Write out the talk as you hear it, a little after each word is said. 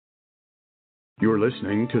You're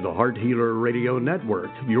listening to the Heart Healer Radio Network,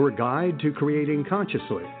 your guide to creating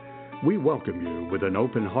consciously. We welcome you with an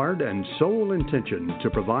open heart and soul intention to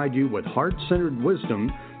provide you with heart-centered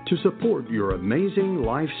wisdom to support your amazing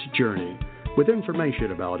life's journey, with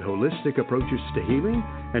information about holistic approaches to healing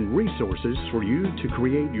and resources for you to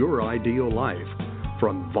create your ideal life.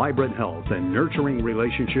 From vibrant health and nurturing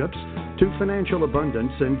relationships to financial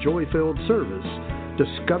abundance and joy-filled service,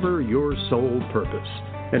 discover your soul purpose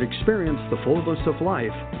and experience the fullness of life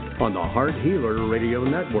on the Heart Healer Radio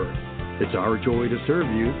Network. It's our joy to serve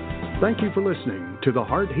you. Thank you for listening to the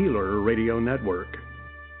Heart Healer Radio Network.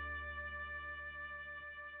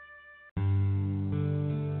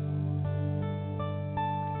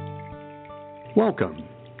 Welcome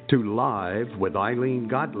to Live with Ilene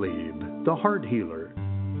Gottlieb, the Heart Healer.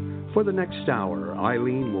 For the next hour,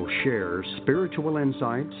 Ilene will share spiritual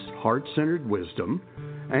insights, heart-centered wisdom,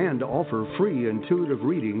 and offer free intuitive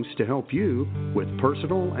readings to help you with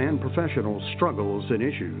personal and professional struggles and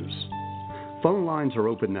issues. Phone lines are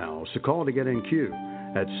open now, so call to get in queue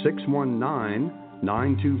at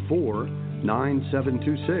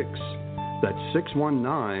 619-924-9726. That's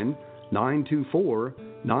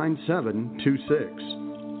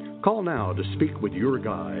 619-924-9726. Call now to speak with your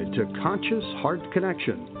guide to Conscious Heart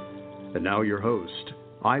Connection. And now your host,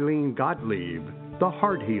 Ilene Gottlieb, the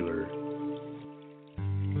Heart Healer.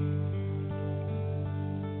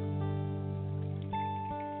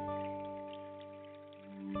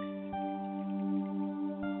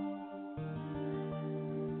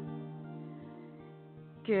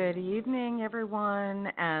 Good evening,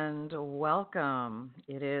 everyone, and welcome.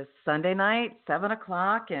 It is Sunday night, 7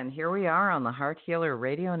 o'clock, and here we are on the Heart Healer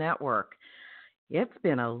Radio Network. It's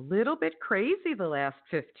been a little bit crazy the last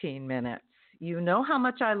 15 minutes. You know how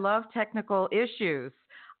much I love technical issues.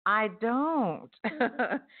 I don't.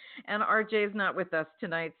 And RJ's not with us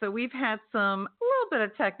tonight, so we've had a little bit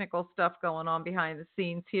of technical stuff going on behind the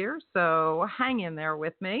scenes here, so hang in there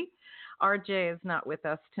with me. RJ is not with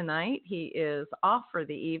us tonight. He is off for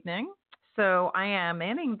the evening. So I am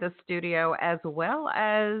manning the studio as well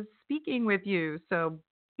as speaking with you. So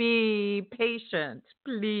be patient,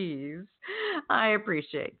 please. I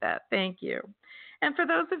appreciate that. Thank you. And for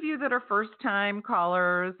those of you that are first-time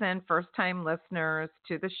callers and first-time listeners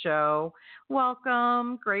to the show,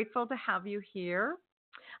 welcome. Grateful to have you here.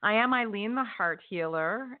 I am Ilene, the Heart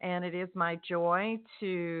Healer, and it is my joy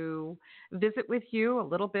to visit with you a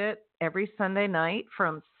little bit every Sunday night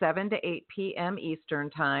from 7 to 8 p.m. Eastern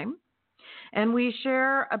Time. And we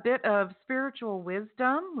share a bit of spiritual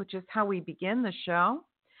wisdom, which is how we begin the show,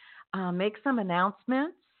 make some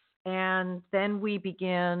announcements, and then we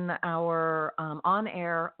begin our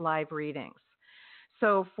on-air live readings.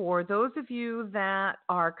 So for those of you that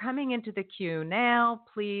are coming into the queue now,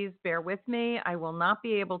 please bear with me. I will not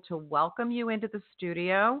be able to welcome you into the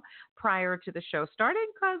studio prior to the show starting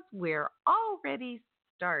because we're already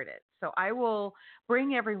started. So I will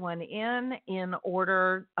bring everyone in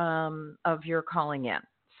order of your calling in.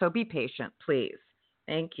 So be patient, please.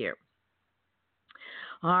 Thank you.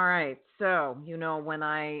 All right. So, when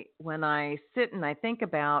I sit and I think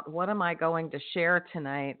about what am I going to share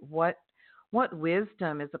tonight, what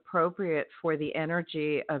wisdom is appropriate for the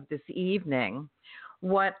energy of this evening?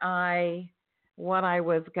 What I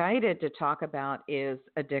was guided to talk about is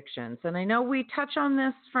addictions. And I know we touch on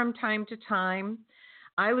this from time to time.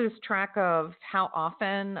 I lose track of how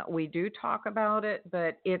often we do talk about it,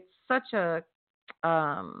 but it's such an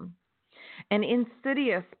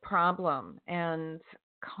insidious problem and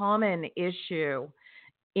common issue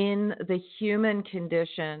in the human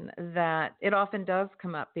condition that it often does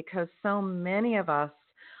come up because so many of us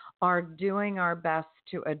are doing our best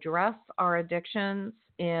to address our addictions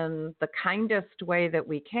in the kindest way that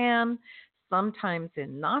we can, sometimes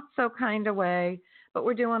in not so kind a way, but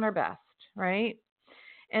we're doing our best, right?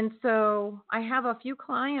 And so I have a few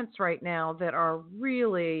clients right now that are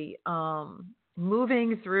really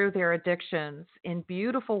moving through their addictions in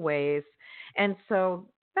beautiful ways. And so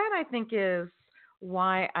that I think is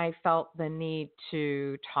why I felt the need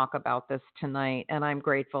to talk about this tonight, and I'm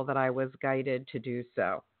grateful that I was guided to do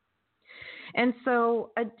so. And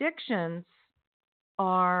so addictions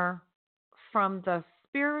are from the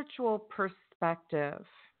spiritual perspective.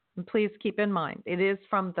 And please keep in mind, it is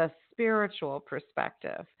from the spiritual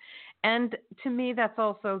perspective. And to me, that's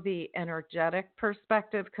also the energetic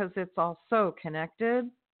perspective because it's all so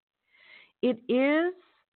connected. It is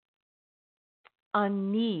a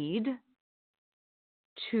need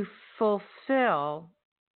to fulfill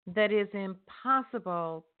that is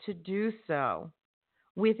impossible to do so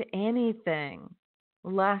with anything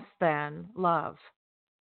less than love.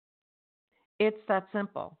 It's that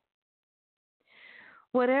simple.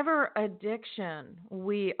 Whatever addiction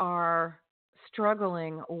we are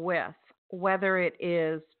struggling with, whether it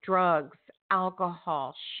is drugs,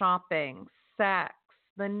 alcohol, shopping, sex,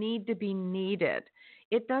 the need to be needed,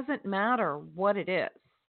 it doesn't matter what it is.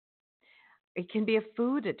 It can be a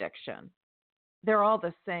food addiction. They're all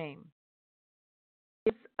the same.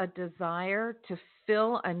 It's a desire to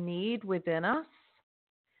fill a need within us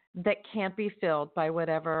that can't be filled by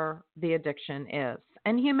whatever the addiction is.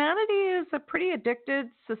 And humanity is a pretty addicted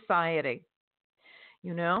society,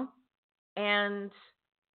 you know, and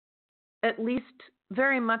at least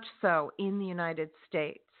very much so in the United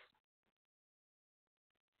States.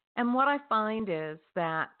 And what I find is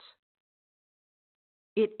that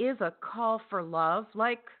it is a call for love,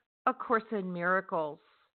 like A Course in Miracles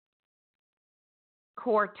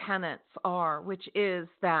core tenets are, which is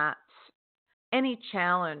that any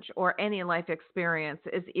challenge or any life experience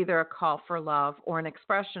is either a call for love or an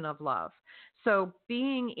expression of love. So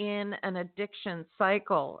being in an addiction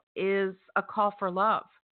cycle is a call for love.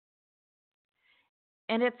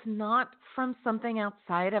 And it's not from something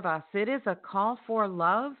outside of us. It is a call for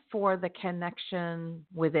love for the connection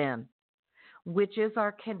within, which is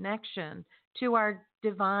our connection to our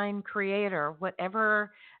divine creator,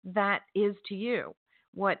 whatever that is to you,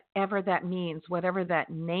 whatever that means, whatever that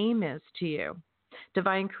name is to you.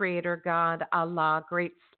 Divine creator, God, Allah,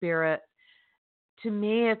 Great Spirit. To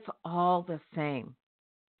me, it's all the same.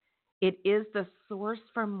 It is the source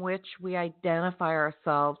from which we identify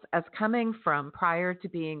ourselves as coming from prior to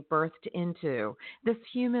being birthed into this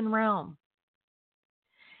human realm.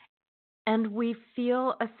 And we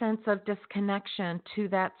feel a sense of disconnection to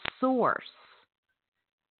that source,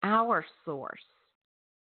 our source.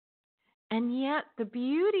 And yet the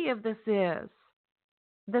beauty of this is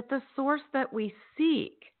that the source that we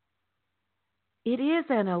seek, it is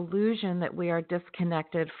an illusion that we are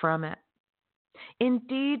disconnected from it.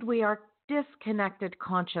 Indeed, we are disconnected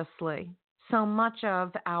consciously, so much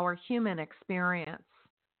of our human experience.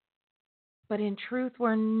 But in truth,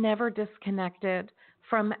 we're never disconnected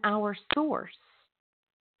from our source,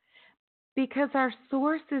 because our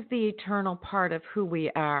source is the eternal part of who we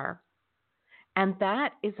are, and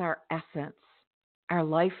that is our essence, our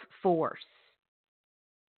life force.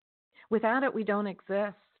 Without it, we don't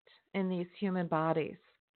exist in these human bodies.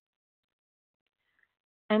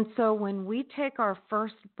 And so when we take our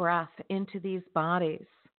first breath into these bodies,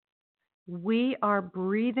 we are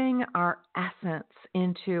breathing our essence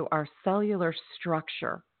into our cellular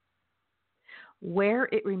structure, where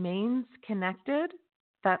it remains connected,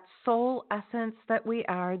 that soul essence that we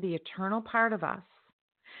are, the eternal part of us,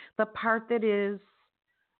 the part that is,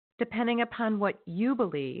 depending upon what you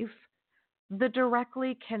believe, the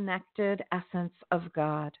directly connected essence of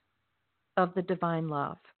God, of the divine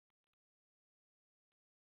love.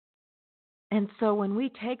 And so when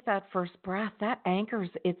we take that first breath, that anchors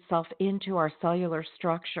itself into our cellular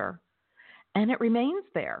structure, and it remains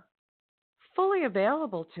there, fully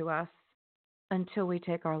available to us until we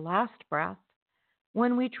take our last breath,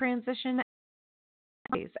 when we transition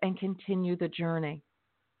and continue the journey,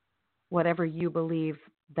 whatever you believe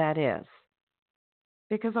that is.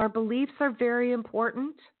 Because our beliefs are very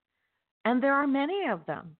important, and there are many of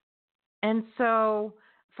them. And so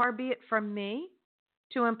far be it from me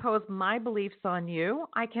to impose my beliefs on you.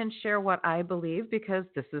 I can share what I believe because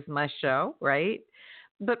this is my show, right?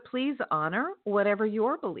 But please honor whatever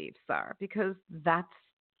your beliefs are, because that's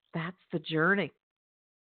the journey.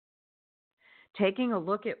 Taking a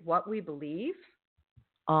look at what we believe,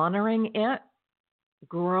 honoring it,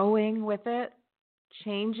 growing with it,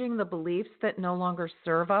 changing the beliefs that no longer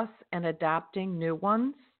serve us and adopting new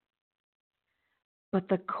ones. But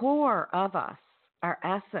the core of us, our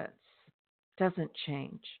essence, doesn't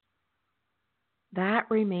change. That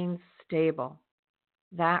remains stable.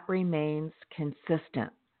 That remains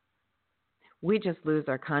consistent. We just lose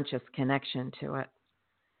our conscious connection to it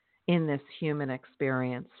in this human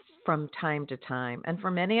experience from time to time. And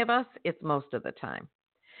for many of us, it's most of the time.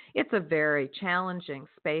 It's a very challenging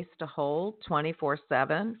space to hold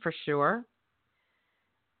 24/7 for sure.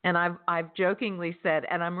 And I've jokingly said,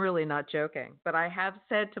 and I'm really not joking, but I have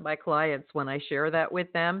said to my clients when I share that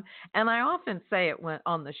with them, and I often say it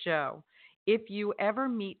on the show, if you ever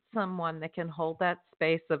meet someone that can hold that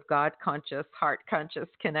space of God conscious, heart conscious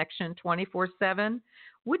connection 24/7,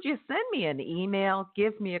 would you send me an email,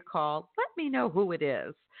 give me a call, let me know who it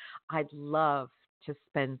is. I'd love to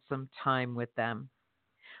spend some time with them.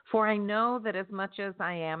 For I know that as much as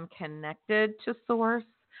I am connected to Source,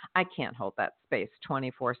 I can't hold that space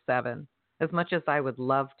 24/7, as much as I would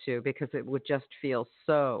love to, because it would just feel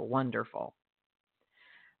so wonderful.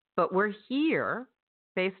 But we're here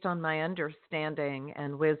based on my understanding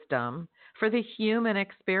and wisdom for the human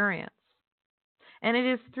experience. And it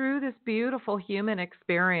is through this beautiful human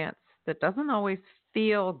experience that doesn't always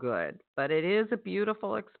feel good, but it is a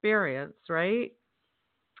beautiful experience, right?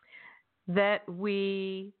 That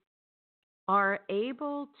we are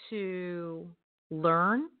able to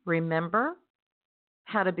learn, remember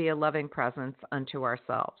how to be a loving presence unto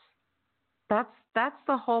ourselves. That's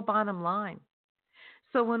the whole bottom line.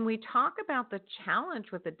 So when we talk about the challenge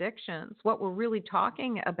with addictions, what we're really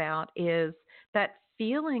talking about is that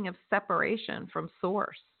feeling of separation from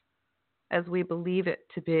source as we believe it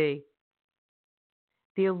to be,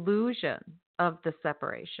 the illusion of the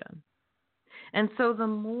separation. And so the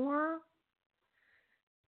more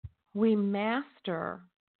we master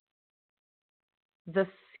the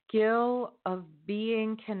skill of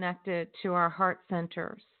being connected to our heart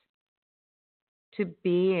centers, to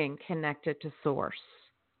being connected to source,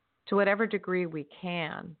 to whatever degree we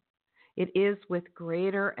can, it is with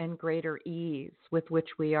greater and greater ease with which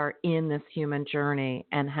we are in this human journey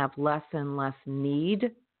and have less and less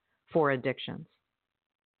need for addictions.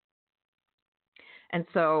 And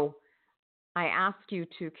so I ask you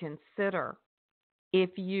to consider,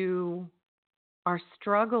 if you are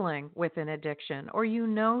struggling with an addiction or you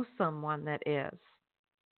know someone that is,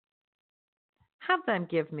 have them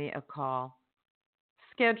give me a call.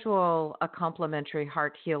 Schedule a complimentary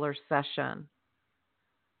heart healer session.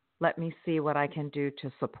 Let me see what I can do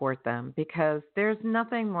to support them, because there's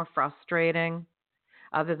nothing more frustrating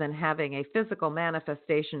other than having a physical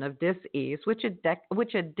manifestation of dis-ease, which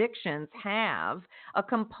addictions have a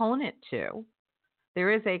component to.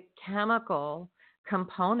 There is a chemical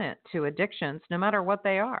component to addictions, no matter what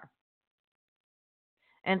they are.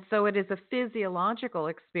 And so it is a physiological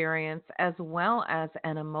experience as well as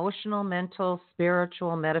an emotional, mental,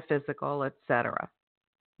 spiritual, metaphysical, etc.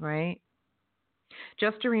 Right?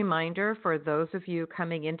 Just a reminder for those of you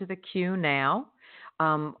coming into the queue now,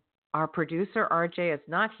 our producer, RJ, is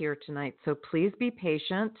not here tonight, so please be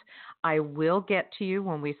patient. I will get to you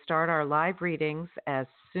when we start our live readings as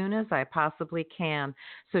soon as I possibly can.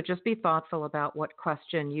 So just be thoughtful about what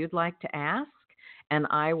question you'd like to ask, and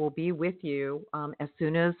I will be with you as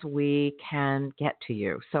soon as we can get to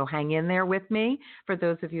you. So hang in there with me. For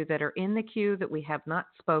those of you that are in the queue that we have not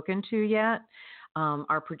spoken to yet,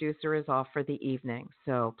 our producer is off for the evening.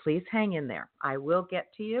 So please hang in there. I will get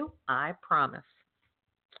to you. I promise.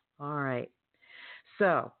 All right.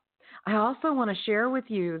 So I also want to share with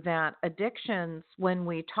you that addictions, when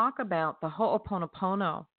we talk about the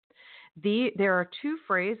Ho'oponopono, there are two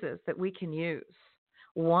phrases that we can use.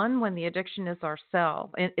 One, when the addiction is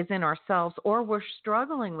in ourselves, or we're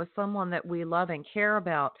struggling with someone that we love and care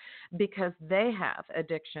about because they have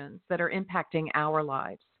addictions that are impacting our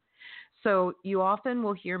lives. So you often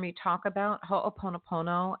will hear me talk about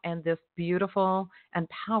Ho'oponopono and this beautiful and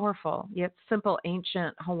powerful, yet simple,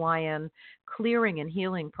 ancient Hawaiian clearing and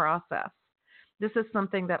healing process. This is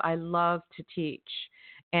something that I love to teach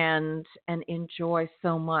and enjoy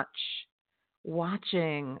so much,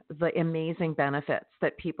 watching the amazing benefits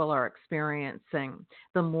that people are experiencing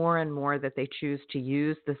the more and more that they choose to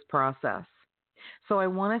use this process. So I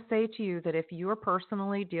want to say to you that if you're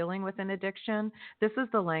personally dealing with an addiction, this is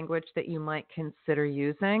the language that you might consider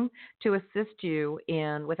using to assist you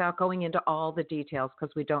in, without going into all the details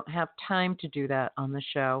because we don't have time to do that on the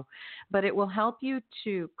show, but it will help you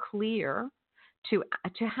to clear, to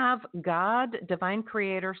have God, divine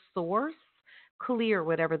creator, source, clear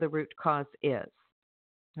whatever the root cause is.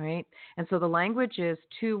 Right? And so the language is,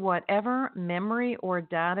 to whatever memory or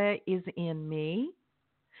data is in me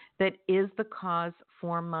that is the cause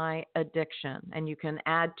for my addiction. And you can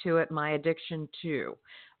add to it my addiction too,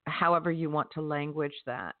 however you want to language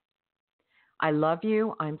that. I love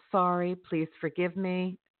you. I'm sorry. Please forgive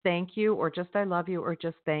me. Thank you, or just I love you, or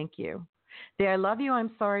just thank you. The I love you,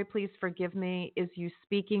 I'm sorry, please forgive me is you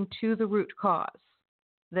speaking to the root cause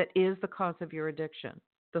that is the cause of your addiction,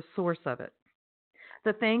 the source of it.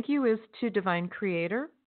 The thank you is to divine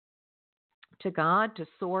creator, to God, to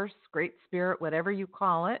source, great spirit, whatever you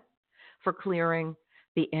call it, for clearing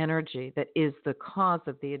the energy that is the cause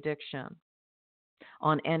of the addiction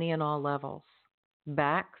on any and all levels,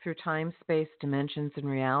 back through time, space, dimensions, and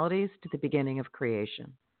realities to the beginning of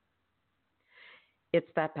creation. It's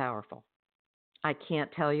that powerful. I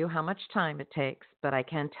can't tell you how much time it takes, but I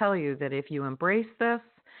can tell you that if you embrace this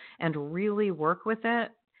and really work with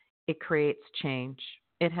it, it creates change.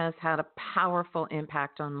 It has had a powerful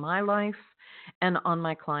impact on my life and on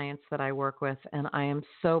my clients that I work with, and I am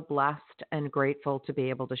so blessed and grateful to be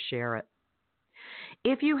able to share it.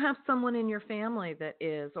 If you have someone in your family that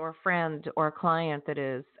is, or a friend or a client that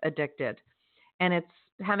is addicted, and it's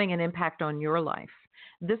having an impact on your life.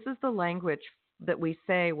 This is the language that we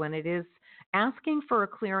say when it is asking for a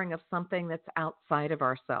clearing of something that's outside of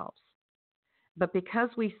ourselves. But because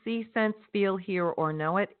we see, sense, feel, hear, or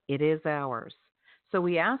know it, it is ours. So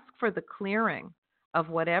we ask for the clearing of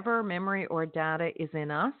whatever memory or data is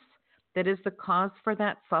in us that is the cause for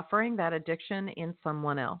that suffering, that addiction in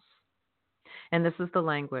someone else. And this is the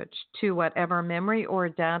language: to whatever memory or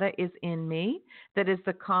data is in me that is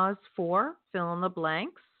the cause for, fill in the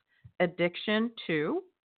blanks, addiction to,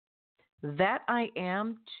 that I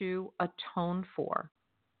am to atone for.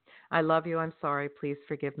 I love you, I'm sorry, please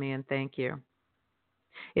forgive me, and thank you.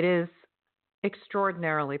 It is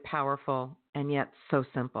extraordinarily powerful and yet so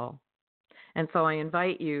simple. And so I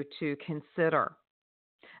invite you to consider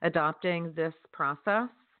adopting this process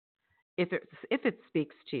if it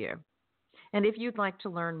speaks to you. And if you'd like to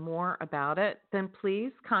learn more about it, then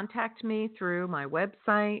please contact me through my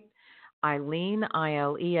website, Ilene,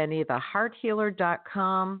 I-L-E-N-E,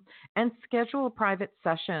 thehearthealer.com, and schedule a private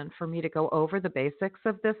session for me to go over the basics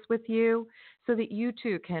of this with you so that you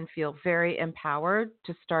too can feel very empowered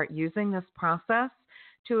to start using this process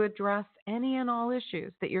to address any and all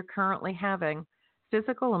issues that you're currently having: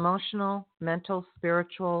 physical, emotional, mental,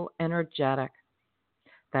 spiritual, energetic.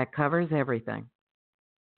 That covers everything.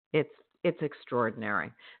 It's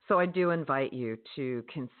extraordinary. So I do invite you to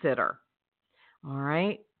consider. All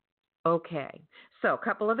right? Okay. So a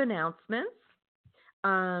couple of announcements.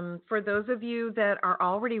 For those of you that are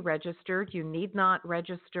already registered, you need not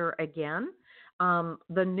register again.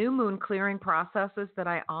 The new moon clearing processes that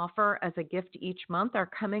I offer as a gift each month are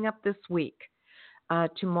coming up this week.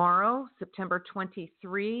 Tomorrow, September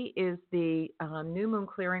 23, is the new moon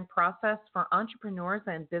clearing process for entrepreneurs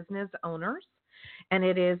and business owners, and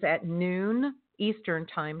it is at noon Eastern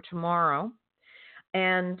time tomorrow.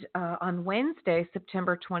 And on Wednesday,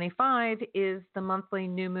 September 25, is the monthly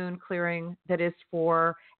new moon clearing that is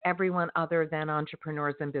for everyone other than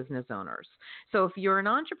entrepreneurs and business owners. So if you're an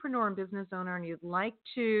entrepreneur and business owner and you'd like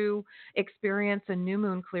to experience a new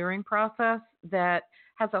moon clearing process that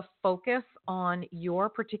has a focus on your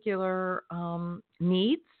particular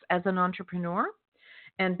needs as an entrepreneur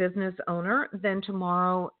and business owner, then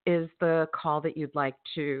tomorrow is the call that you'd like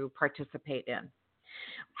to participate in.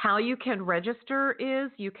 How you can register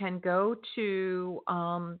is you can go to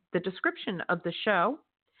the description of the show,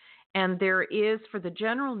 and there is, for the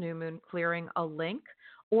general new moon clearing, a link,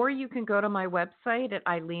 or you can go to my website at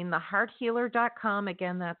IleneTheHeartHealer.com.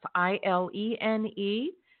 Again, that's ILENE,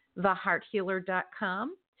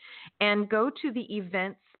 thehearthealer.com, and go to the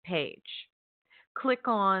events page. Click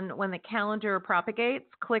on, when the calendar propagates,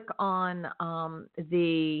 click on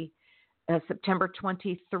the September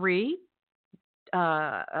 23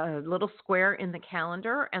 a little square in the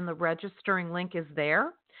calendar, and the registering link is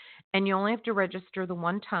there. And you only have to register the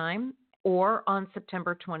one time, or on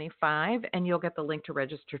September 25, and you'll get the link to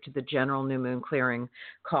register to the general new moon clearing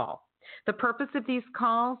call. The purpose of these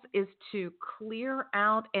calls is to clear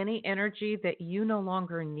out any energy that you no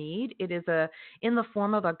longer need. It is in the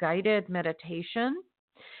form of a guided meditation,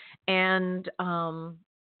 and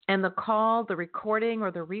the call, the recording,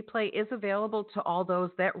 or the replay is available to all those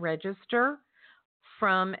that register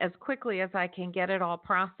from as quickly as I can get it all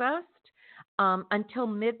processed until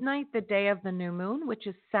midnight the day of the new moon, which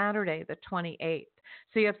is Saturday the 28th.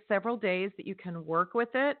 So you have several days that you can work with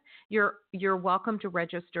it. You're welcome to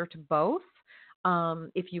register to both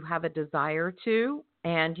if you have a desire to,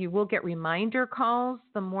 and you will get reminder calls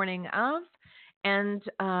the morning of and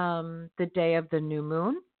the day of the new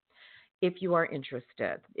moon if you are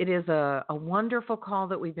interested. It is a wonderful call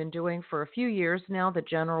that we've been doing for a few years now, the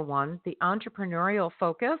general one. The entrepreneurial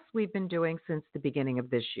focus we've been doing since the beginning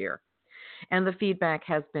of this year. And the feedback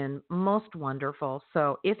has been most wonderful.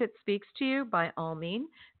 So if it speaks to you, by all means,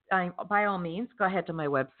 go ahead to my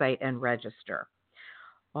website and register.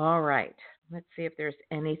 All right. Let's see if there's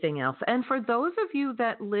anything else. And for those of you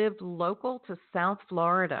that live local to South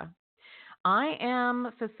Florida, I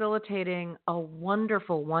am facilitating a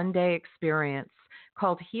wonderful one-day experience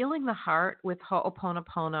called Healing the Heart with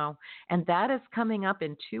Ho'oponopono, and that is coming up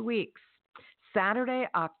in 2 weeks, Saturday,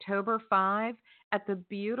 October 5, at the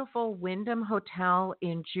beautiful Wyndham Hotel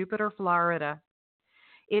in Jupiter, Florida.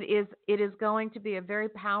 It is going to be a very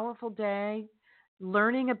powerful day,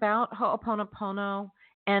 learning about Ho'oponopono,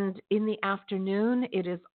 and in the afternoon, it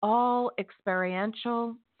is all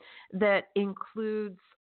experiential that includes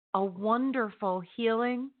a wonderful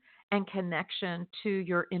healing and connection to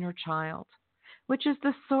your inner child, which is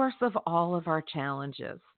the source of all of our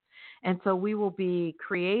challenges. And so we will be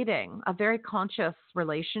creating a very conscious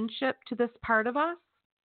relationship to this part of us.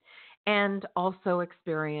 and also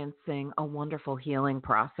experiencing a wonderful healing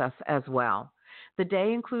process as well. The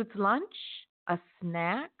day includes lunch, a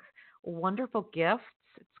snack, wonderful gifts.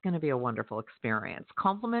 It's going to be a wonderful experience.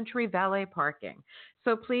 Complimentary valet parking.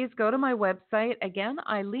 So please go to my website. Again,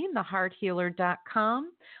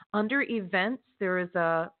 IleneTheHeartHealer.com. Under events, there is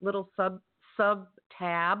a little sub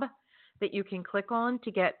tab that you can click on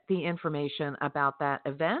to get the information about that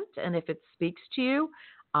event. And if it speaks to you,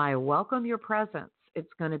 I welcome your presence.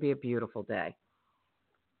 It's going to be a beautiful day.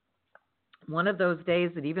 One of those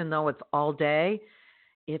days that even though it's all day,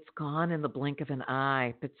 it's gone in the blink of an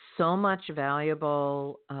eye, but so much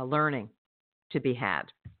valuable learning to be had.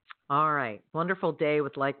 All right. Wonderful day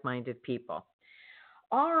with like-minded people.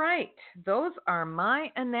 All right. Those are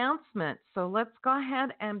my announcements. So let's go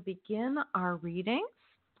ahead and begin our readings.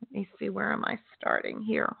 Let me see, where am I starting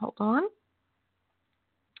here? Hold on.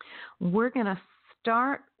 We're going to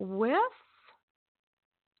start with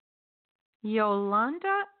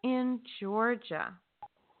Yolanda in Georgia.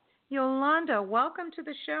 Yolanda, welcome to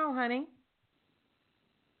the show, honey.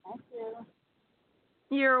 Thank you.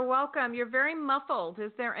 You're welcome. You're very muffled.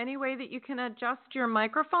 Is there any way that you can adjust your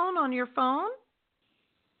microphone on your phone?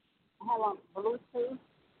 I have on Bluetooth.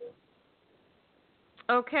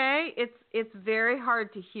 Okay. It's very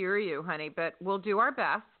hard to hear you, honey, but we'll do our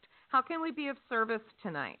best. How can we be of service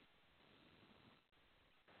tonight?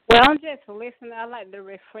 Well, I'm just listening. I like the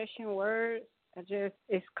refreshing words.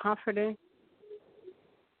 It's comforting.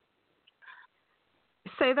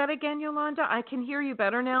 Say that again, Yolanda. I can hear you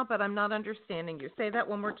better now, but I'm not understanding you. Say that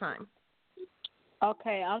one more time.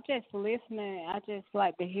 Okay, I'm just listening. I just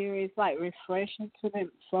like to hear it's like refreshing to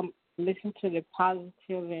them from listening to the positive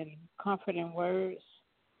and comforting words.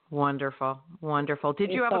 Wonderful, wonderful.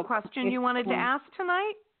 Did you have a question you wanted to ask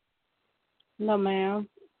tonight? No, ma'am.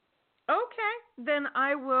 Okay, then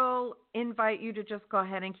I will invite you to just go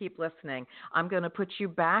ahead and keep listening. I'm going to put you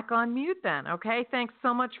back on mute then, okay? Thanks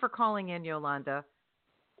so much for calling in, Yolanda.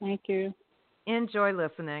 Thank you. Enjoy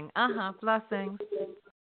listening. Blessings.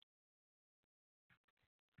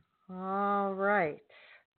 All right.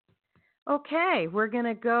 Okay, we're going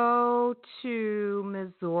to go to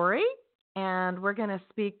Missouri, and we're going to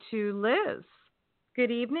speak to Liz.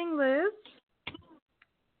 Good evening, Liz.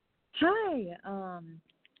 Hi.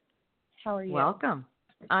 How are you? Welcome.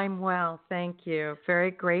 I'm well, thank you.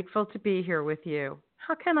 Very grateful to be here with you.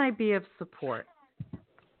 How can I be of support?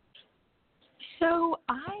 So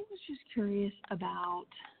I was just curious about,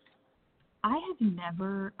 I have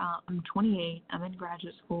never, I'm 28, I'm in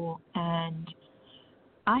graduate school, and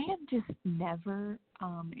I have just never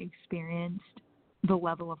experienced the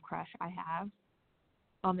level of crush I have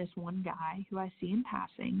on this one guy who I see in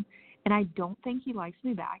passing, and I don't think he likes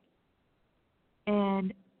me back,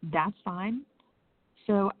 and that's fine.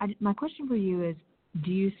 So my question for you is, do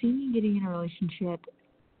you see me getting in a relationship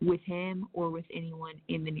with him or with anyone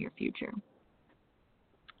in the near future?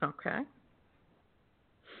 Okay.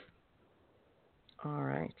 All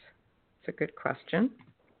right. It's a good question.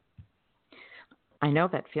 I know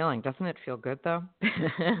that feeling. Doesn't it feel good, though?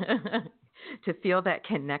 To feel that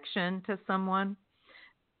connection to someone?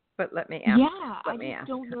 But let me ask. Yeah, I just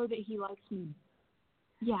don't know that he likes me.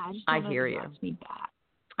 Yeah, I just don't know that he likes me back.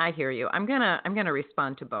 I hear you. I'm gonna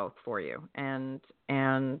respond to both for you, and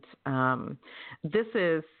this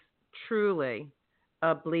is truly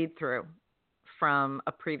a bleed through from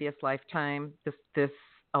a previous lifetime. This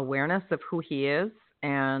awareness of who he is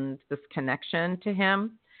and this connection to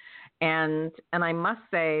him, and I must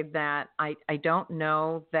say that I don't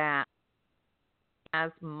know that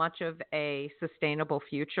as much of a sustainable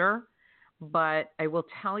future, but I will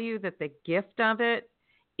tell you that the gift of it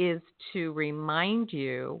is to remind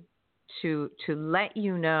you, to let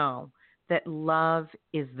you know that love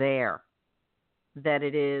is there, that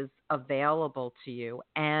it is available to you,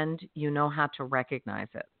 and you know how to recognize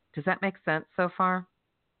it. Does that make sense so far?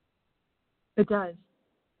 It does.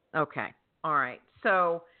 Okay. All right.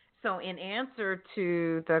 So in answer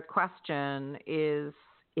to the question, is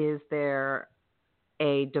there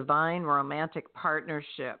a divine romantic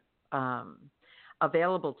partnership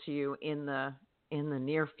available to you in the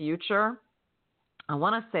near future? I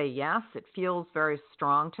want to say yes. It feels very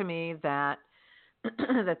strong to me that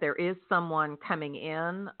that there is someone coming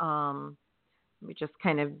in. Let me just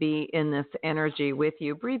kind of be in this energy with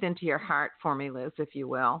you. Breathe into your heart for me, Liz, if you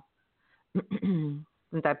will.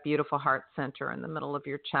 That beautiful heart center in the middle of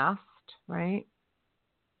your chest, right?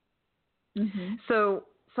 Mm-hmm. So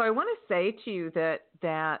I want to say to you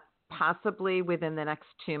that possibly within the next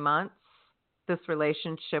 2 months, this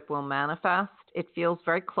relationship will manifest. It feels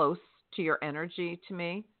very close to your energy to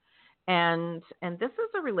me. And this is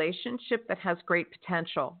a relationship that has great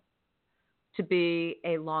potential. to be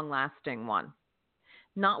a long-lasting one.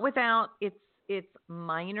 Not without its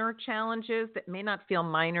minor challenges that may not feel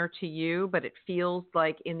minor to you, but it feels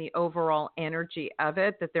like in the overall energy of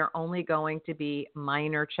it that they're only going to be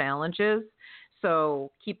minor challenges.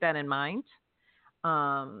 So keep that in mind.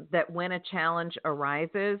 That when a challenge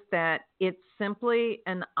arises, that it's simply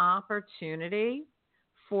an opportunity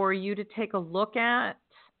for you to take a look at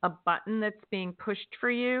a button that's being pushed for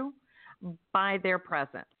you by their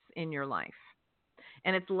presence in your life.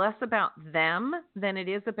 And it's less about them than it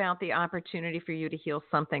is about the opportunity for you to heal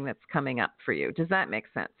something that's coming up for you. Does that make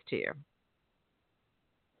sense to you?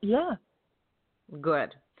 Yeah.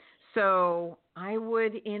 Good. So I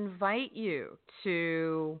would invite you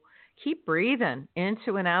to keep breathing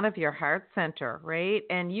into and out of your heart center, right?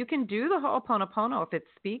 And you can do the Ho'oponopono if it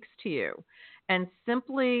speaks to you. And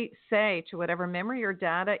simply say to whatever memory or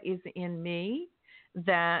data is in me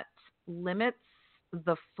that limits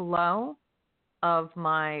the flow of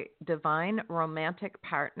my divine romantic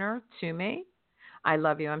partner to me. I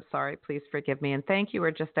love you. I'm sorry. Please forgive me. And thank you, or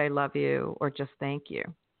just I love you, or just thank you.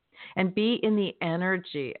 And be in the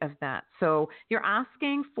energy of that. So you're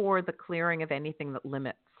asking for the clearing of anything that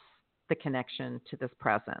limits the connection to this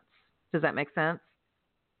presence. Does that make sense?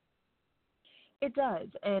 It does.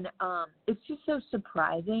 And it's just so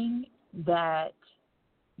surprising that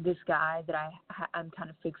this guy that I'm kind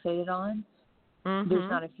of fixated on, there's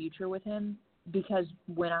not a future with him. Because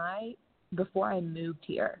before I moved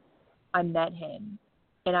here, I met him,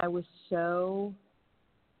 and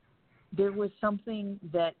there was something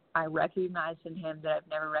that I recognized in him that I've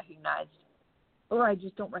never recognized, or I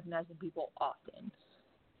just don't recognize in people often.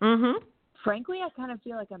 Frankly, I kind of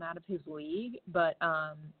feel like I'm out of his league, but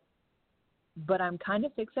I'm kind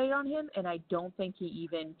of fixated on him, and I don't think he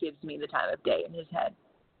even gives me the time of day in his head.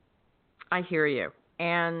 I hear you.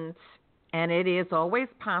 And it is always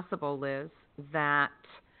possible, Liz, that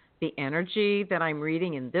the energy that I'm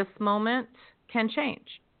reading in this moment can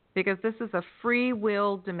change, because this is a free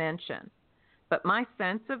will dimension. But my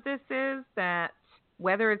sense of this is that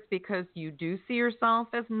whether it's because you do see yourself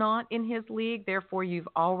as not in his league, therefore you've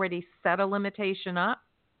already set a limitation up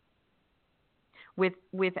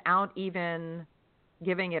without even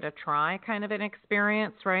giving it a try, kind of an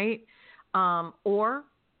experience, right? Or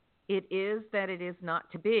it is that it is not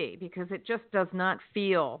to be, because it just does not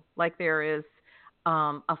feel like there is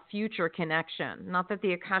a future connection. Not that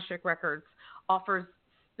the Akashic Records offers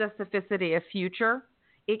specificity of future.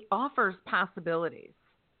 It offers possibilities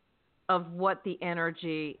of what the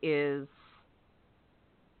energy is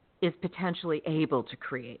potentially able to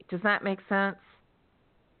create. Does that make sense?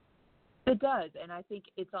 It does, and I think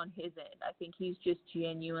it's on his end. I think he's just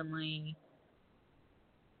genuinely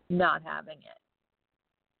not having it.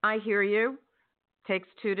 I hear you. Takes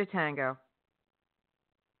two to tango.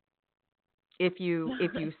 If you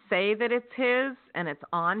say that it's his and it's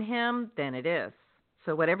on him, then it is.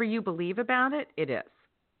 So whatever you believe about it, it is.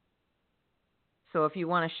 So if you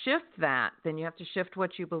want to shift that, then you have to shift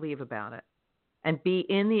what you believe about it and be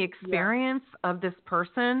in the experience of this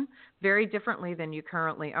person very differently than you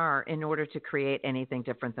currently are in order to create anything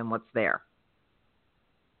different than what's there.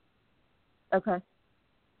 Okay.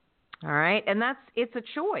 All right. And it's a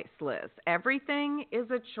choice, Liz. Everything is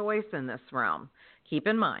a choice in this realm. Keep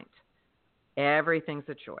in mind, everything's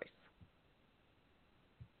a choice.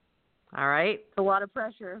 All right. A lot of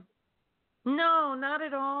pressure. No, not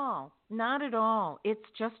at all. Not at all. It's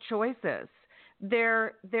just choices.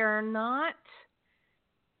 They're not.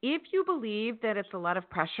 If you believe that it's a lot of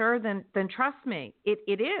pressure, then trust me,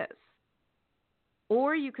 it is.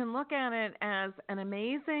 Or you can look at it as an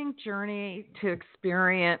amazing journey to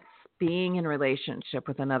experience being in relationship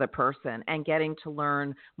with another person and getting to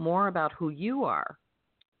learn more about who you are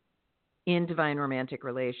in divine romantic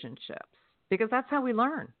relationships. Because that's how we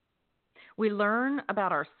learn. We learn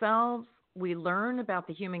about ourselves. We learn about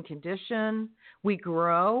the human condition. We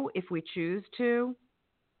grow if we choose to.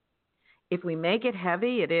 If we make it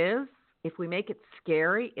heavy, it is. If we make it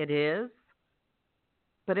scary, it is.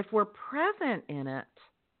 But if we're present in it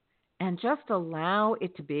and just allow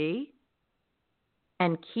it to be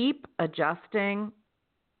and keep adjusting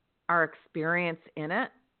our experience in it,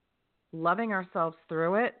 loving ourselves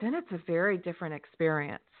through it, then it's a very different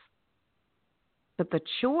experience. But the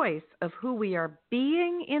choice of who we are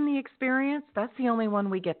being in the experience, that's the only one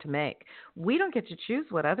we get to make. We don't get to choose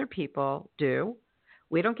what other people do.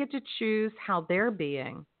 We don't get to choose how they're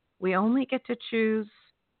being. We only get to choose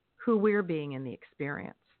who we're being in the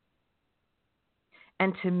experience.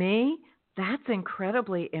 And to me, that's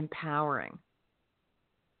incredibly empowering.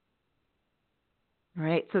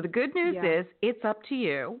 Right? So the good news is it's up to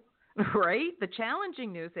you. right? The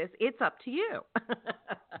challenging news is it's up to you.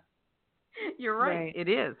 You're right. It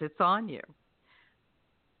is. It's on you.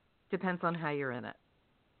 Depends on how you're in it.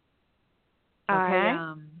 Okay?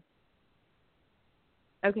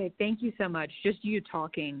 Okay, thank you so much. Just you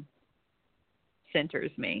talking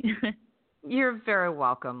centers me. You're very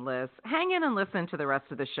welcome, Liz. Hang in and listen to the rest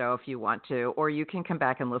of the show if you want to, or you can come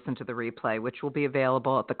back and listen to the replay, which will be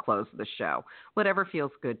available at the close of the show, whatever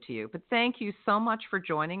feels good to you. But thank you so much for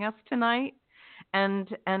joining us tonight, and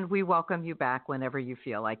we welcome you back whenever you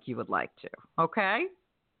feel like you would like to. Okay?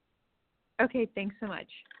 Okay, thanks so much.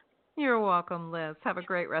 You're welcome, Liz. Have a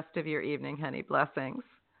great rest of your evening, honey. Blessings.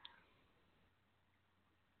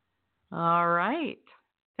 All right.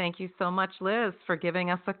 Thank you so much, Liz, for giving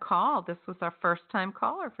us a call. This was our first-time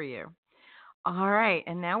caller for you. All right,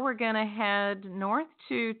 and now we're going to head north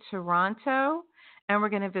to Toronto, and we're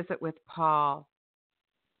going to visit with Paul.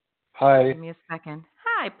 Hi. Give me a second.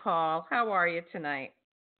 Hi, Paul. How are you tonight?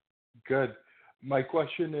 Good. My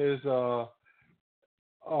question is,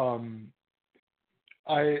 I'm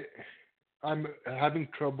having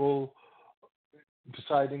trouble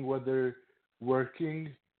deciding whether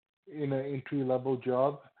working in an entry-level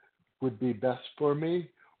job would be best for me,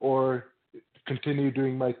 or continue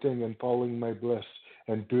doing my thing and following my bliss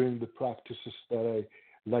and doing the practices that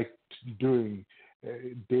I like doing day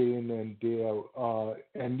in and day out.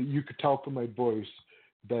 And you could tell from my voice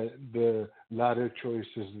that the latter choice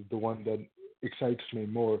is the one that excites me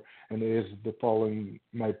more, and is the following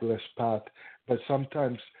my bliss path. But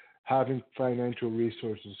sometimes having financial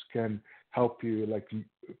resources can help you, like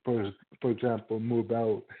for example, move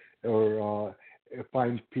out or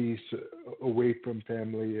find peace away from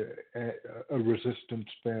family, a resistance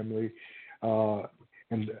family,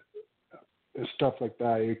 and stuff like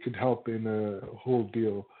that. It could help in a whole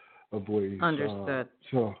deal of ways. Understood.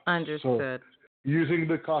 Understood. So using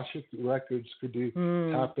the Akashic records, could you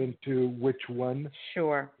tap into which one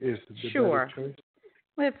is the better choice?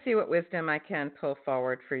 Let's see what wisdom I can pull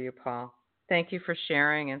forward for you, Paul. Thank you for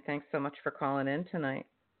sharing, and thanks so much for calling in tonight.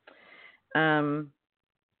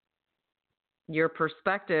 Your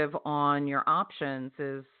perspective on your options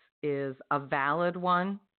is a valid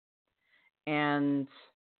one, and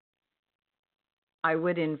I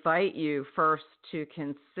would invite you first to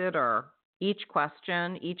consider each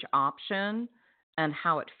question, each option, and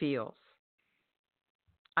how it feels.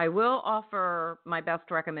 I will offer my best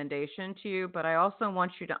recommendation to you, but I also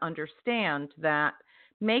want you to understand that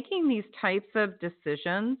making these types of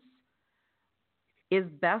decisions is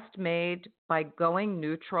best made by going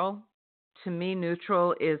neutral. To me,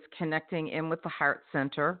 neutral is connecting in with the heart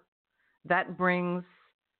center. That brings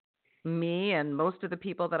me and most of the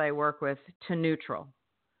people that I work with to neutral.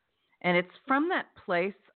 And it's from that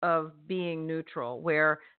place of being neutral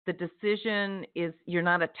where the decision is, you're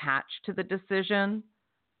not attached to the decision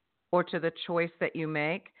or to the choice that you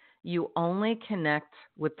make. You only connect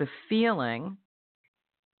with the feeling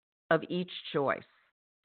of each choice.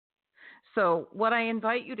 So what I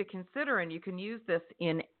invite you to consider, and you can use this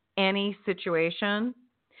in any situation,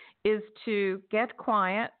 is to get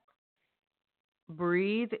quiet,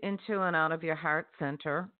 breathe into and out of your heart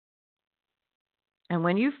center. And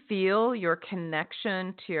when you feel your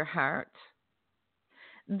connection to your heart,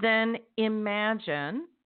 then imagine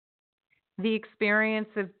the experience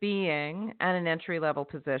of being at an entry-level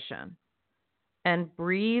position and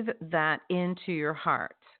breathe that into your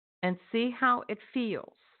heart and see how it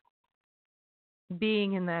feels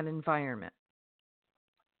being in that environment.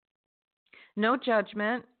 No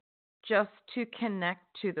judgment, just to connect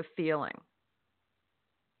to the feeling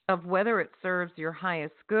of whether it serves your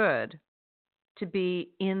highest good to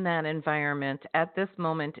be in that environment at this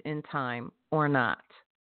moment in time or not.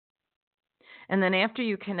 And then after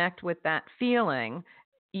you connect with that feeling,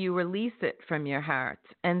 you release it from your heart,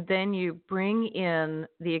 and then you bring in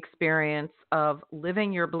the experience of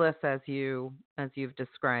living your bliss as you've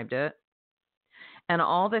described it. And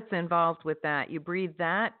all that's involved with that, you breathe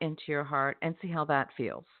that into your heart and see how that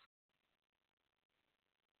feels.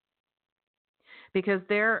 Because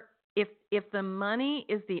if the money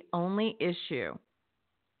is the only issue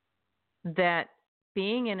that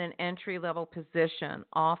being in an entry-level position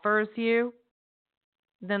offers you,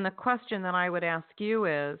 then the question that I would ask you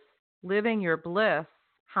is, living your bliss,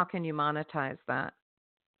 how can you monetize that?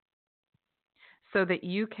 So that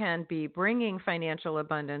you can be bringing financial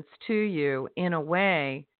abundance to you in a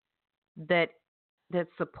way that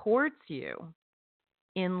supports you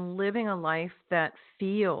in living a life that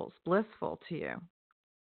feels blissful to you.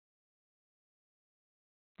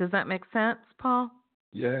 Does that make sense, Paul?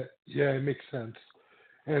 Yeah, it makes sense.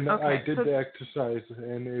 And okay, I did the exercise,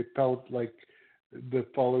 and it felt like the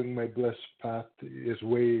following my bliss path is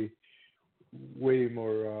way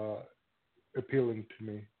more appealing to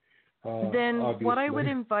me. Then Obviously. what I would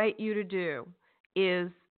invite you to do is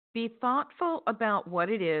be thoughtful about what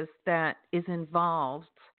it is that is involved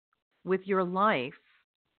with your life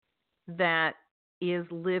that is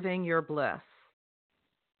living your bliss.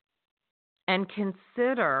 And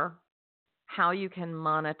consider how you can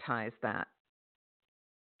monetize that.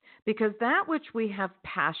 Because that which we have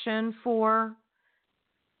passion for,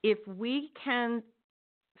 if we can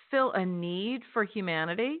fill a need for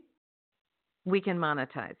humanity, we can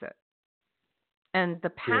monetize it. And the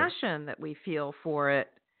passion that we feel for it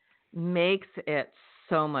makes it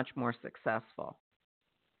so much more successful.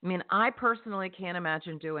 I mean, I personally can't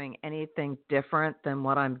imagine doing anything different than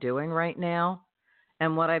what I'm doing right now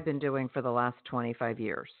and what I've been doing for the last 25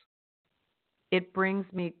 years. It brings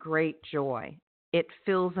me great joy. It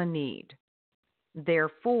fills a need.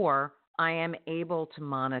 Therefore, I am able to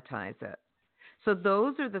monetize it. So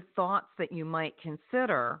those are the thoughts that you might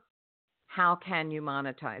consider. How can you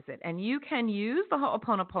monetize it? And you can use the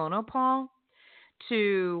Ho'oponopono, Paul,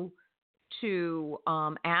 to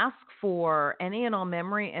ask for any and all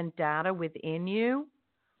memory and data within you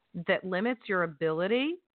that limits your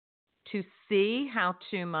ability to see how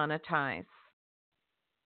to monetize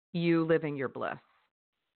you living your bliss.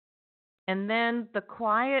 And then the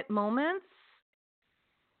quiet moments,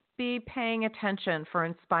 be paying attention for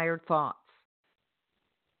inspired thoughts,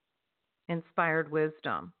 inspired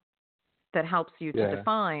wisdom that helps you to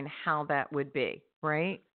define how that would be,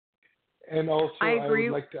 right? And also, I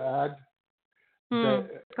would like to add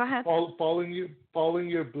that go ahead. Following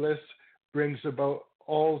your bliss brings about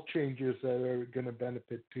all changes that are going to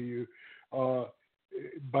benefit to you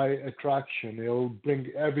by attraction. It'll bring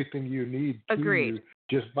everything you need to you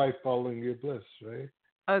just by following your bliss, right?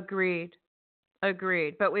 Agreed.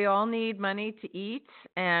 But we all need money to eat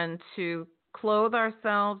and to clothe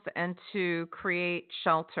ourselves and to create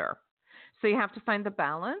shelter. So you have to find the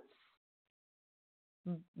balance,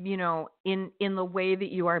 you know, in the way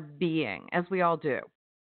that you are being, as we all do.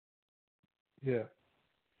 Yeah.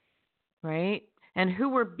 Right? And who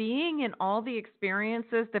we're being in all the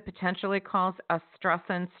experiences that potentially cause us stress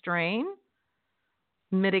and strain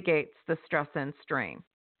mitigates the stress and strain.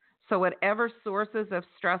 So whatever sources of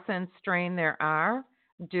stress and strain there are,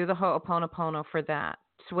 do the Ho'oponopono for that.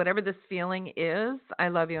 So whatever this feeling is, I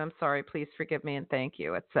love you, I'm sorry, please forgive me, and thank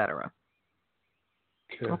you, etc.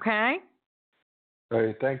 Okay? All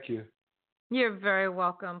right, thank you. You're very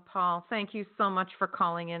welcome, Paul. Thank you so much for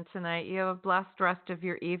calling in tonight. You have a blessed rest of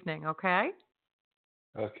your evening, okay?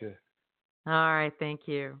 Okay. All right, thank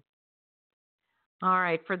you. All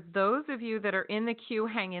right, for those of you that are in the queue,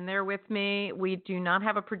 hang in there with me. We do not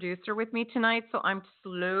have a producer with me tonight, so I'm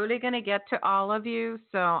slowly going to get to all of you.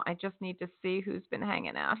 So I just need to see who's been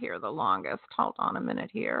hanging out here the longest. Hold on a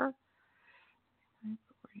minute here.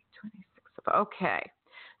 Okay,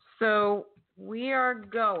 so we are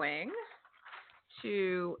going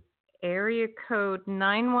to area code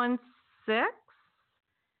 916,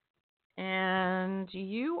 and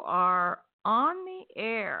you are on the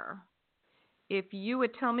air. If you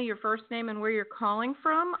would tell me your first name and where you're calling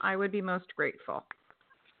from, I would be most grateful.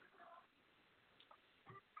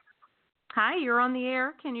 Hi, you're on the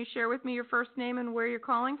air. Can you share with me your first name and where you're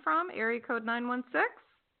calling from? Area code 916.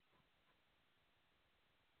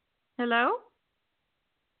 Hello?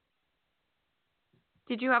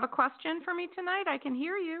 Did you have a question for me tonight? I can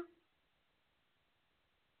hear you.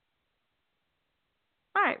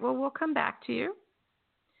 All right, well, we'll come back to you.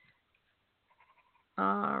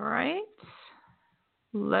 All right.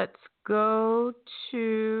 Let's go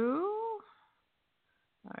to,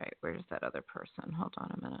 all right, where's that other person? Hold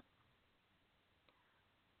on a minute.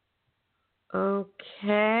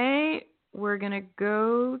 Okay, we're going to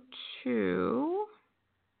go to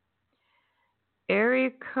area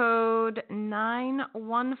code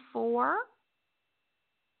 914.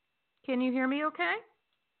 Can you hear me okay?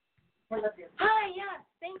 Hi, yes.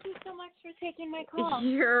 Thank you so much for taking my call.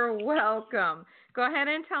 You're welcome. Go ahead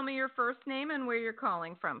and tell me your first name and where you're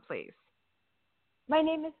calling from, please. My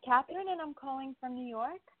name is Catherine, and I'm calling from New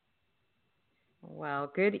York.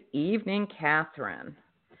 Well, good evening, Catherine.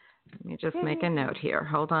 Let me just make a note here.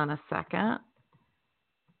 Hold on a second.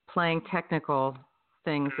 Playing technical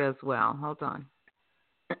things as well. Hold on.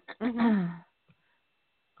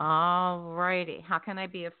 All righty. How can I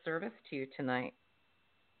be of service to you tonight?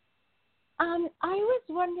 I was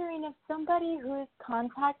wondering if somebody who is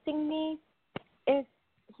contacting me, if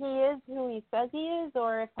he is who he says he is,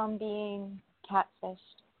 or if I'm being catfished.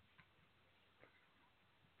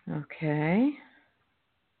 Okay.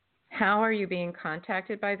 How are you being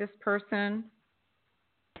contacted by this person?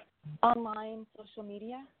 Online, social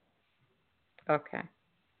media. Okay.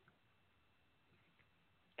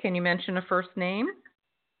 Can you mention a first name?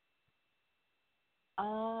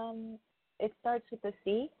 It starts with a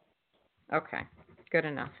C. Okay. Good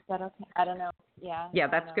enough. Is that okay? I don't know. Yeah. Yeah,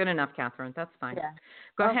 that's good enough, Catherine. That's fine. Yeah.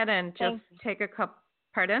 Go ahead and just take a couple.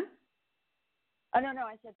 Pardon? Oh, no,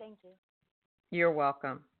 I said thank you. You're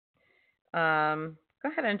welcome. Go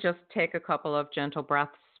ahead and just take a couple of gentle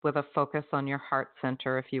breaths with a focus on your heart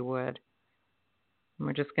center, if you would. And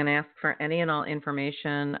we're just going to ask for any and all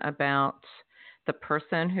information about the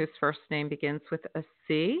person whose first name begins with a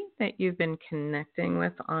C that you've been connecting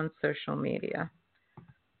with on social media.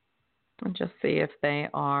 And just see if they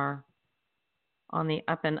are on the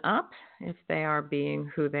up and up, if they are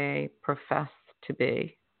being who they profess to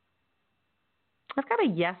be. I've got a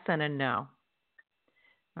yes and a no.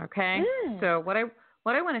 Okay? So what I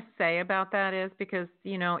want to say about that is, because,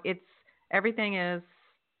 you know, everything is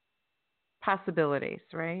possibilities,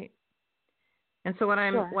 right? And so what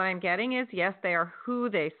I'm getting is, yes, they are who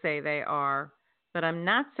they say they are, but I'm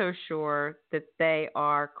not so sure that they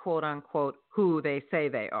are, quote unquote, who they say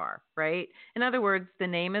they are, right? In other words, the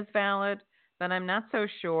name is valid, but I'm not so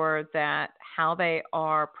sure that how they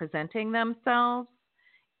are presenting themselves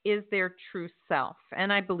is their true self.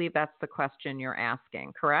 And I believe that's the question you're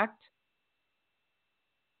asking, correct?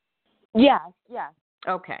 Yes.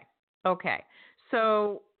 Okay.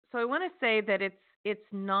 So I want to say that it's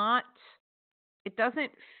not, it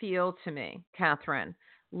doesn't feel to me, Catherine,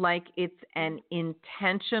 like it's an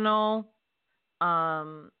intentional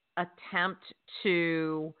attempt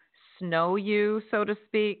to snow you, so to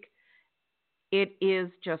speak. It is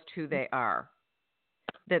just who they are.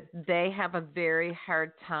 That they have a very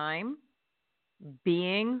hard time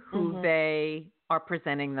being who they are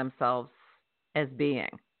presenting themselves as being.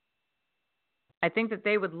 I think that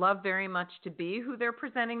they would love very much to be who they're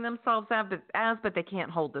presenting themselves as, but they can't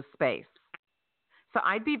hold the space. So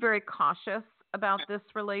I'd be very cautious about this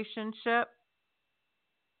relationship.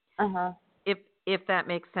 If that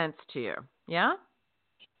makes sense to you. Yeah?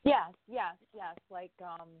 Yes. Like,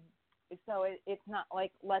 so it's not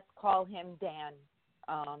like, let's call him Dan.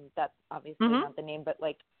 That's obviously not the name, but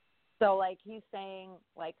like, so like he's saying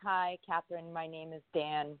like, hi, Catherine, my name is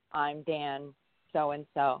Dan. I'm Dan,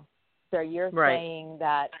 so-and-so. So you're saying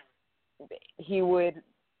that he would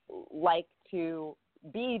like to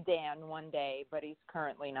be Dan one day, but he's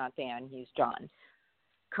currently not Dan. He's John.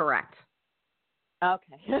 Correct.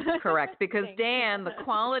 Okay. Correct. Because Dan, the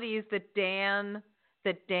qualities that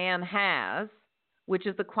Dan has, which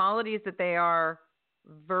is the qualities that they are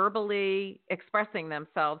verbally expressing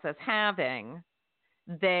themselves as having,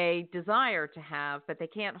 they desire to have, but they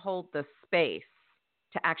can't hold the space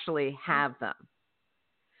to actually have them.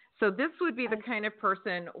 So this would be the kind of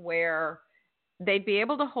person where they'd be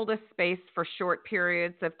able to hold a space for short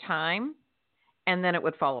periods of time, and then it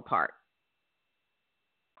would fall apart.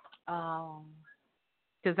 Oh.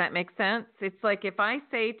 Does that make sense? It's like if I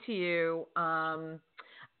say to you,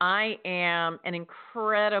 I am an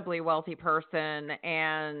incredibly wealthy person,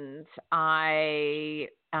 and I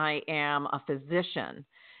am a physician,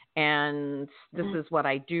 and this is what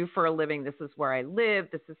I do for a living. This is where I live.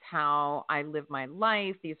 This is how I live my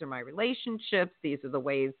life. These are my relationships. These are the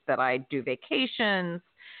ways that I do vacations.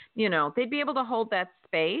 You know, they'd be able to hold that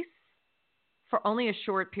space for only a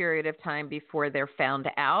short period of time before they're found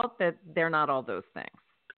out that they're not all those things.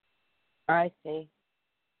 I see.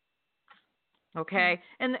 Okay.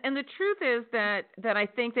 And the truth is that I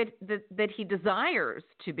think that he desires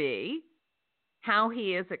to be how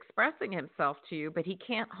he is expressing himself to you, but he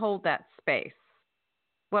can't hold that space.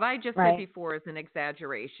 What I just said before is an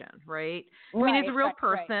exaggeration, right? I mean, he's a real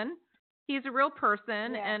person. Right. He's a real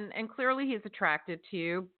person, and clearly he's attracted to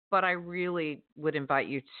you, but I really would invite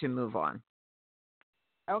you to move on.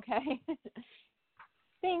 Okay.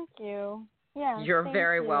 Thank you. Yeah. You're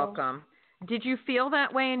very welcome. Did you feel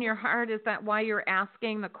that way in your heart? Is that why you're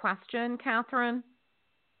asking the question, Catherine?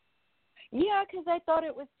 Yeah, because I thought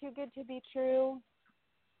it was too good to be true.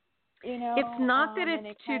 You know, it's not that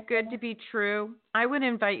it's too good to be true. I would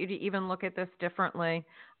invite you to even look at this differently.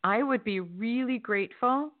 I would be really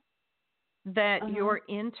grateful that your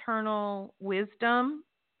internal wisdom,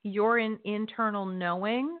 your internal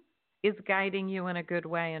knowing is guiding you in a good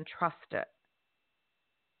way, and trust it.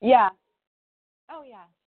 Yeah. Oh, yeah.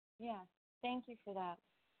 Yeah. Thank you for that.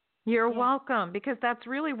 You're welcome, because that's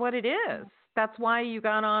really what it is. That's why you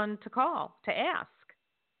got on to call, to ask,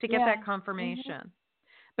 to get that confirmation.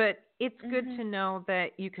 But it's good to know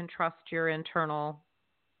that you can trust your internal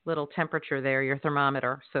little temperature there, your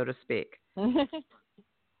thermometer, so to speak.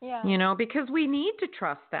 Yeah. You know, because we need to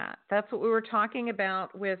trust that. That's what we were talking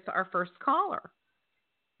about with our first caller,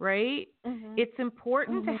 right? Mm-hmm. It's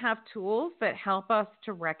important to have tools that help us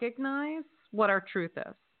to recognize what our truth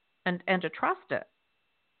is and to trust it.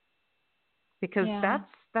 Because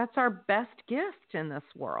that's our best gift in this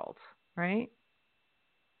world, right?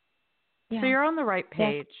 Yeah. So you're on the right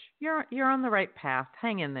page. You're on the right path.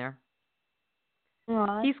 Hang in there.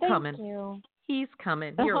 He's coming. Thank you. He's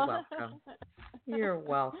coming. You're welcome. You're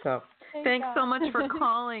welcome. Thanks God. so much for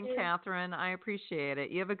calling, Catherine. I appreciate it.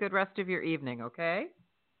 You have a good rest of your evening, okay?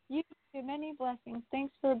 You too. Many blessings.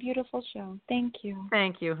 Thanks for a beautiful show. Thank you.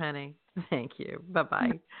 Thank you, honey. Thank you.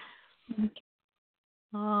 Bye-bye.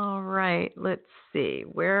 All right. Let's see.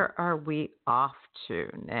 Where are we off to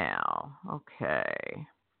now? Okay.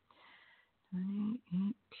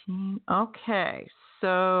 2018. Okay.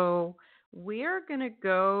 So we're going to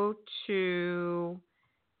go to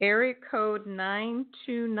area code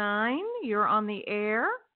 929. You're on the air.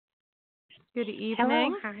 Good evening.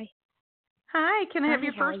 Hello. Hi. Hi. Can I have Hi,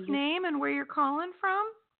 your first name and where you're calling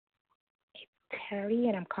from? It's Terry,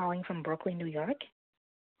 and I'm calling from Brooklyn, New York.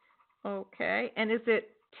 Okay. And is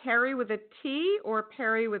it Terry with a T or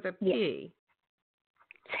Perry with a P? Yes.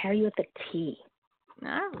 Terry with a T.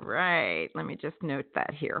 All right. Let me just note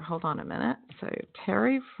that here. Hold on a minute. So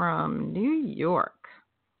Terry from New York.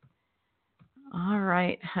 All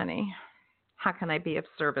right, honey. How can I be of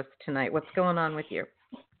service tonight? What's going on with you?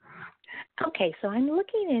 Okay, so I'm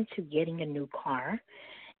looking into getting a new car,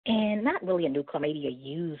 and not really a new car, maybe a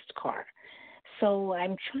used car. So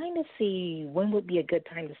I'm trying to see when would be a good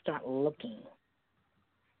time to start looking.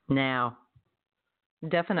 Now.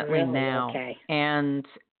 Definitely really? now. Okay.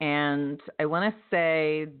 And I want to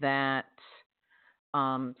say that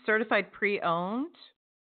certified pre-owned,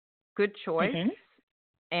 good choice. Mm-hmm.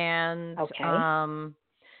 And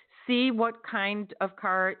see what kind of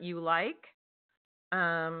car you like.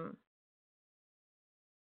 Let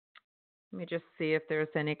me just see if there's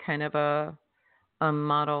any kind of a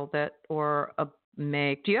model that or a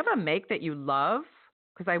make. Do you have a make that you love?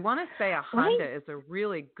 Because I want to say a Honda is a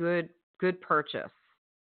really good purchase.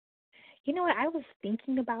 You know what? I was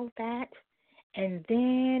thinking about that, and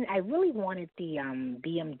then I really wanted the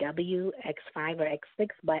BMW X5 or X6,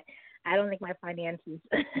 but I don't think my finances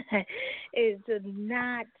is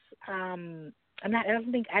not. I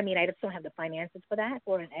don't think. I mean, I just don't have the finances for that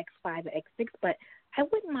for an X5 or X6, but I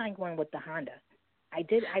wouldn't mind going with the Honda. I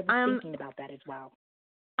was thinking about that as well.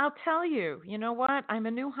 I'll tell you, you know what? I'm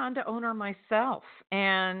a new Honda owner myself,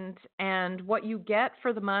 and what you get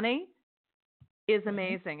for the money is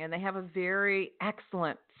amazing, and they have a very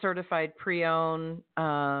excellent certified pre-owned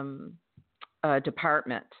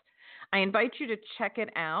department. I invite you to check it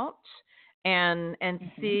out and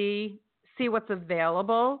see what's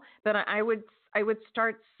available. But I would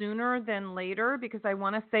start sooner than later because I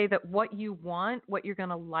want to say that what you want, what you're going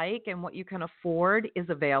to like, and what you can afford is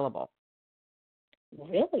available.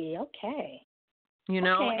 Really? Okay. You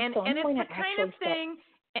know, okay, and so it's the kind of thing,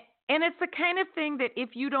 and it's the kind of thing that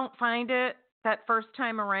if you don't find it that first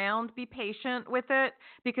time around, be patient with it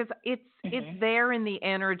because it's there in the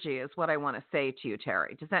energy is what I want to say to you,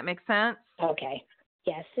 Terry. Does that make sense? Okay.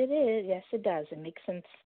 Yes, it is. Yes, it does. It makes sense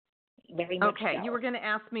very much. Okay. So. You were going to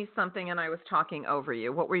ask me something and I was talking over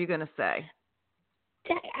you. What were you going to say?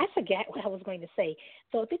 I forget what I was going to say.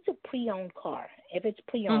 So if it's a pre-owned car,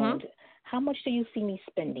 how much do you see me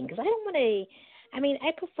spending? Because I don't want to, I mean,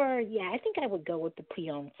 I prefer, I think I would go with the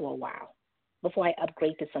pre-owned for a while before I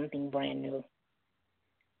upgrade to something brand new.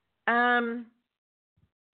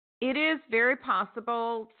 It is very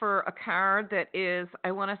possible for a car that is,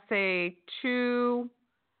 I want to say, 2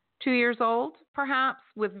 years old, perhaps,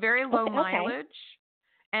 with very low mileage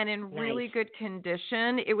and in really good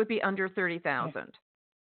condition. It would be under $30,000.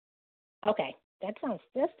 Okay, that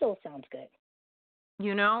still sounds good.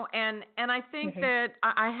 You know, and I think that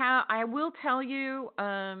I will tell you,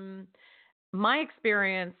 my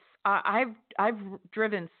experience. I've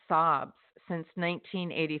driven Saabs since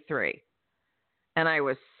 1983, and I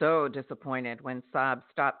was so disappointed when Saab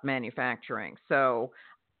stopped manufacturing. So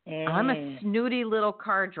I'm a snooty little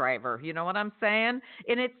car driver. You know what I'm saying?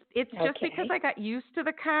 And it's just because I got used to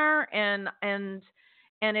the car, and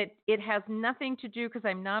it has nothing to do because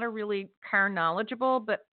I'm not a really car knowledgeable,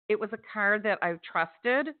 but it was a car that I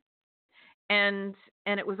trusted. And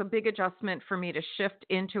it was a big adjustment for me to shift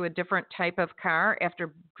into a different type of car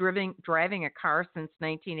after driving a car since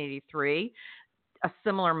 1983, a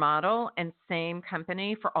similar model and same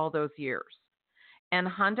company for all those years. And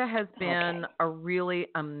Honda has been a really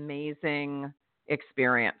amazing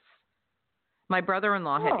experience. My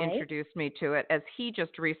brother-in-law had introduced me to it as he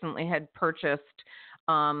just recently had purchased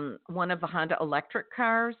one of the Honda electric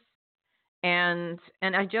cars, and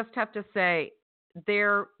I just have to say,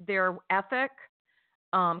 their ethic,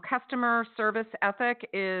 customer service ethic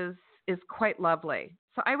is quite lovely.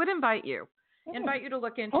 So I would invite you to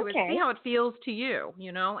look into it, see how it feels to you,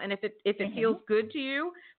 and if it feels good to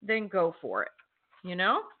you, then go for it,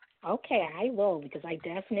 Okay, I will, because I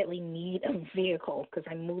definitely need a vehicle because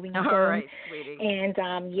I'm moving soon. All right, sweetie. And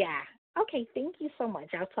yeah. Okay, thank you so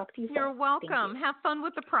much. I'll talk to you soon. You're welcome. Have fun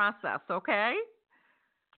with the process, okay?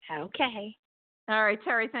 Okay. All right,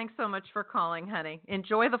 Terry, thanks so much for calling, honey.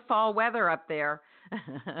 Enjoy the fall weather up there.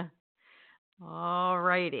 All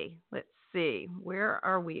righty. Let's see. Where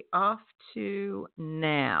are we off to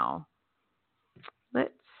now?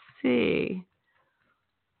 Let's see.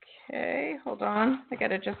 Okay, hold on. I got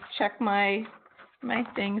to just check my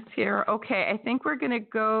things here. Okay, I think we're going to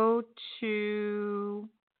go to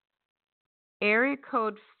area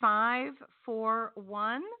code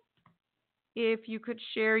 541. If you could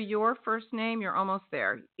share your first name, you're almost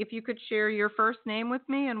there. If you could share your first name with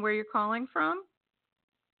me and where you're calling from.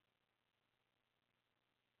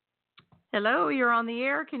 Hello, you're on the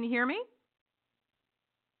air. Can you hear me?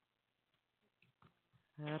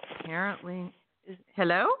 Apparently.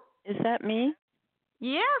 Hello? Is that me?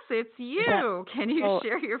 Yes, it's you. Can you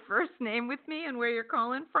share your first name with me and where you're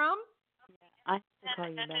calling from? I have to call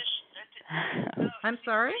you back. I'm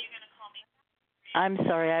sorry? I'm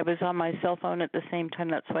sorry. I was on my cell phone at the same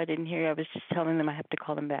time. That's why I didn't hear you. I was just telling them I have to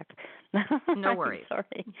call them back. No worries.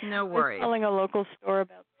 Sorry. No worries. I was calling a local store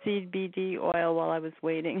about CBD oil while I was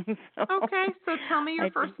waiting. So okay, so tell me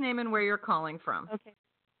your first name and where you're calling from. Okay.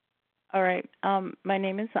 All right. My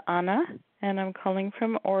name is Anna, and I'm calling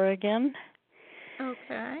from Oregon.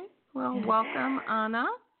 Okay. Well, welcome, Anna.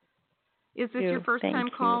 Is this your first time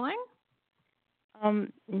you. calling?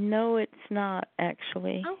 No, it's not,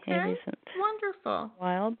 actually. Okay. It isn't. Wonderful.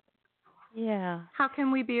 Wild. Yeah. How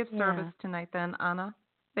can we be of service tonight then, Anna?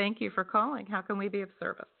 Thank you for calling. How can we be of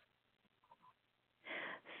service?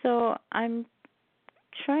 So I'm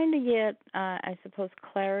trying to get, I suppose,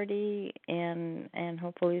 clarity and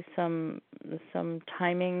hopefully some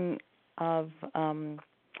timing of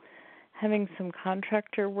having some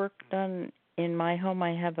contractor work done in my home.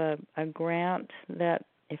 I have a grant that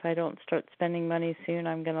if I don't start spending money soon,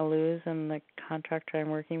 I'm going to lose, and the contractor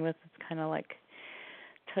I'm working with is kind of like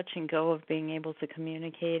touch and go of being able to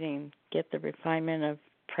communicate and get the refinement of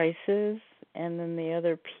prices. And then the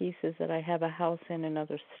other piece is that I have a house in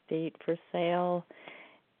another state for sale,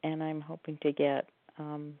 and I'm hoping to get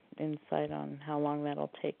insight on how long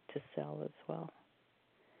that'll take to sell as well.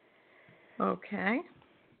 Okay.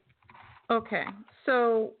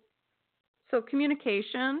 So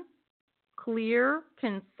communication, clear,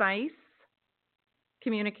 concise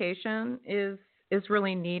communication is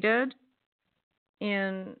really needed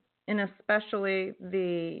in especially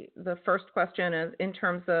the first question is in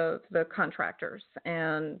terms of the contractors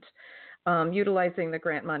and utilizing the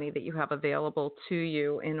grant money that you have available to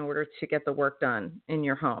you in order to get the work done in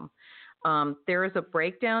your home. There is a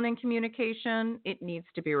breakdown in communication. It needs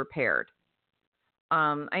to be repaired.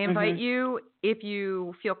 I invite you, if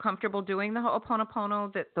you feel comfortable doing the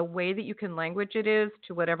Ho'oponopono, that the way that you can language it is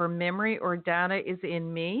to whatever memory or data is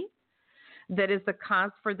in me that is the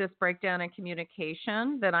cause for this breakdown in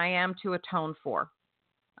communication that I am to atone for.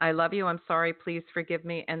 I love you, I'm sorry, please forgive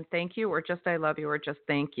me, and thank you, or just I love you, or just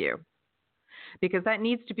thank you. Because that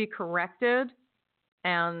needs to be corrected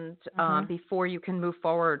and before you can move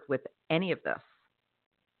forward with any of this.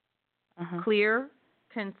 Clear,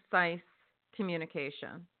 concise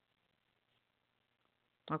communication.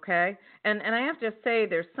 Okay? And I have to say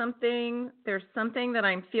there's something that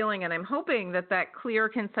I'm feeling, and I'm hoping that clear,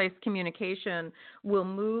 concise communication will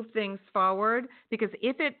move things forward, because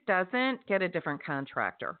if it doesn't, get a different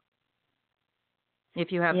contractor.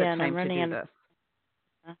 If you have the time to do this.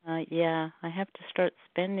 I have to start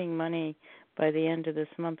spending money by the end of this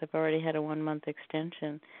month. I've already had a 1-month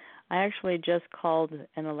extension. I actually just called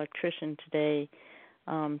an electrician today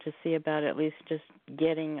to see about at least just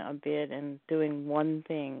getting a bid and doing one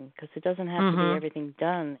thing, because it doesn't have to be everything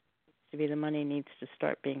done. It needs to be the money needs to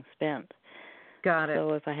start being spent. Got it.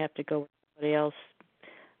 So if I have to go with somebody else,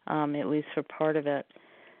 at least for part of it,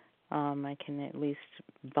 I can at least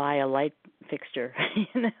buy a light fixture,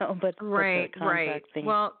 But right. Thing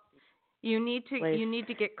well, you need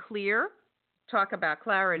to get clear. Talk about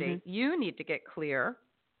clarity. You need to get clear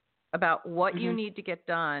about what you need to get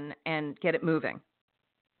done and get it moving.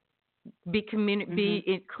 Be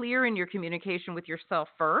clear in your communication with yourself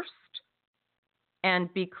first,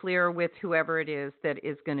 and be clear with whoever it is that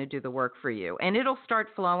is going to do the work for you. And it'll start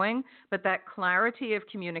flowing, but that clarity of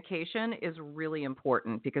communication is really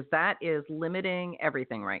important because that is limiting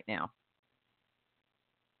everything right now.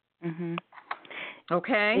 Mhm.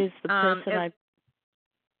 Okay? Is the person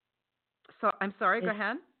So I'm sorry, go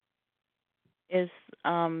ahead. Is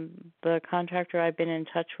the contractor I've been in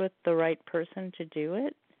touch with the right person to do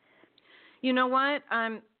it? You know what?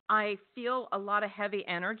 I feel a lot of heavy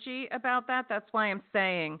energy about that. That's why I'm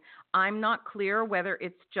saying I'm not clear whether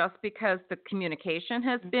it's just because the communication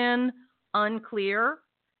has been unclear,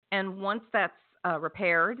 and once that's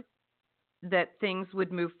repaired, that things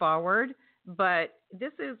would move forward. But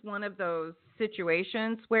this is one of those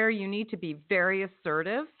situations where you need to be very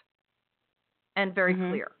assertive and very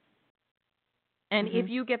clear. And if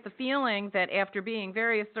you get the feeling that after being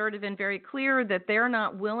very assertive and very clear that they're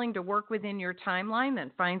not willing to work within your timeline,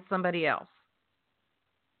 then find somebody else.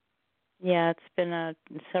 Yeah, it's been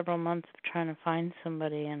several months of trying to find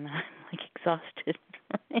somebody, and I'm like exhausted.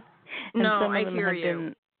 And no, some of I them hear have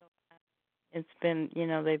you. It's been,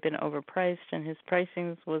 they've been overpriced, and his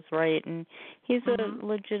pricing was right, and he's a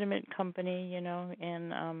legitimate company,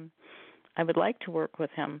 and I would like to work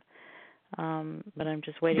with him. But I'm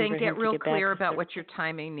just waiting for him to get back. Then get real clear about what your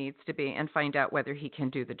timing needs to be and find out whether he can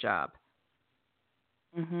do the job.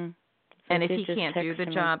 So and if he can't do the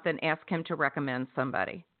job, then ask him to recommend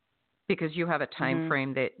somebody because you have a time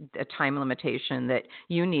frame, a time limitation that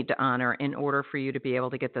you need to honor in order for you to be able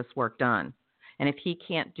to get this work done. And if he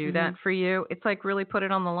can't do that for you, it's like really put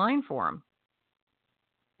it on the line for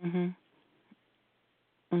him.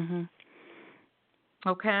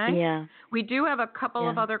 Okay. Yeah. We do have a couple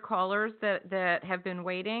of other callers that have been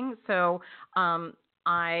waiting. So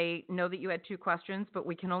I know that you had 2 questions, but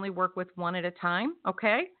we can only work with one at a time.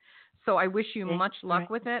 Okay. So I wish you much luck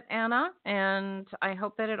with it, Anna, and I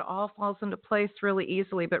hope that it all falls into place really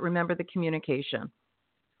easily. But remember the communication: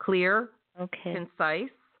 clear, concise,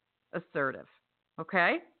 assertive.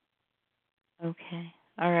 Okay. Okay.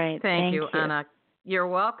 All right. Thank you, Anna. You're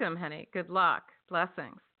welcome, honey. Good luck.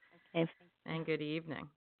 Blessings. Okay. And good evening.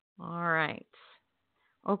 All right.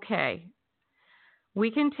 Okay. We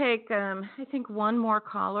can take, I think, one more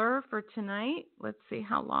caller for tonight. Let's see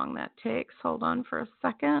how long that takes. Hold on for a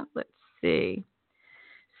second. Let's see.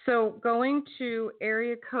 So going to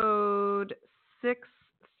area code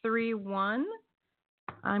 631,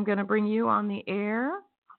 I'm going to bring you on the air.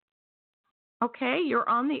 Okay, you're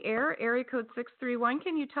on the air, area code 631.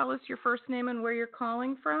 Can you tell us your first name and where you're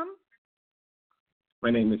calling from? My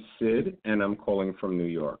name is Sid, and I'm calling from New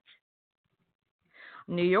York.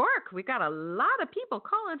 New York. We got a lot of people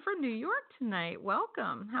calling from New York tonight.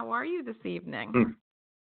 Welcome. How are you this evening?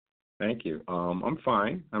 Thank you. I'm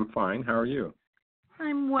fine. How are you?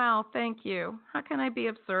 I'm well, thank you. How can I be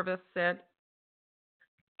of service, Sid?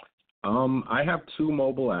 I have 2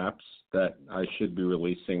 mobile apps that I should be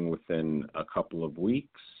releasing within a couple of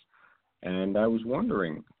weeks, and I was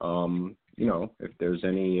wondering, if there's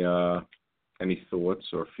any thoughts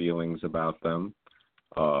or feelings about them,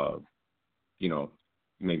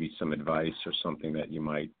 maybe some advice or something that you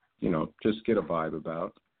might, just get a vibe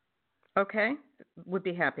about. Okay, would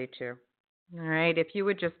be happy to. All right, if you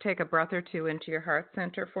would just take a breath or 2 into your heart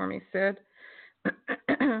center for me, Sid.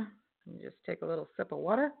 Just take a little sip of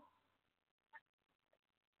water.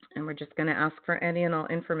 And we're just going to ask for any and all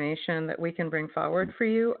information that we can bring forward for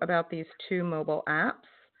you about these 2 mobile apps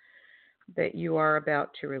that you are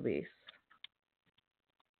about to release.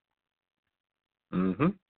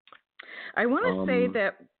 I want to say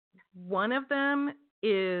that one of them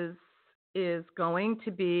is going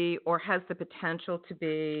to be, or has the potential to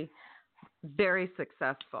be, very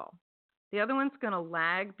successful. The other one's going to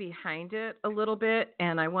lag behind it a little bit,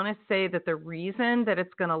 and I want to say that the reason that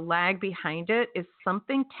it's going to lag behind it is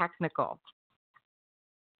something technical,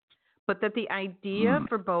 but that the idea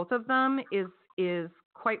for both of them is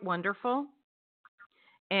quite wonderful.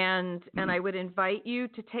 And I would invite you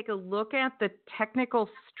to take a look at the technical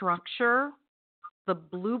structure, the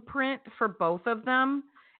blueprint for both of them,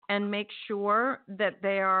 and make sure that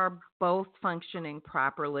they are both functioning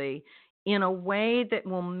properly in a way that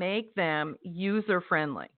will make them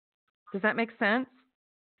user-friendly. Does that make sense?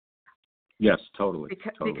 Yes, totally.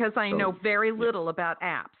 Because I know very little about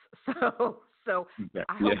apps. So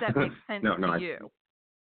I hope that makes sense to you.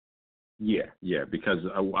 Yeah, because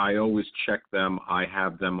I always check them. I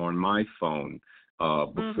have them on my phone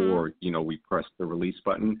before, we press the release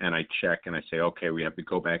button, and I check and I say, okay, we have to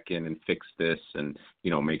go back in and fix this and,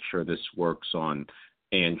 make sure this works on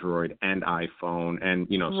Android and iPhone. And,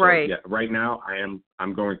 right now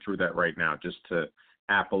I'm going through that right now.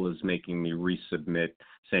 Apple is making me resubmit,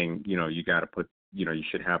 saying, you got to put you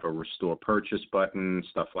should have a restore purchase button,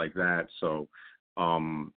 stuff like that. So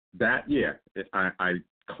I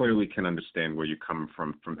clearly can understand where you're coming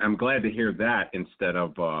from. I'm glad to hear that instead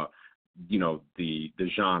of the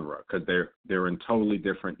genre, because they're in totally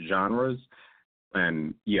different genres.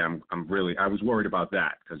 And I was worried about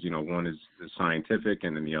that because one is scientific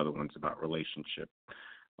and then the other one's about relationship.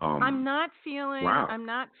 I'm not feeling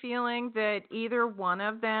that either one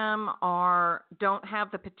of them don't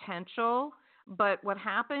have the potential. But what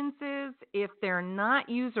happens is if they're not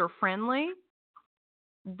user friendly,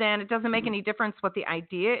 then it doesn't make any difference what the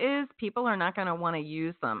idea is. People are not going to want to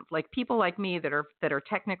use them. Like people like me that are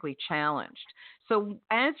technically challenged. So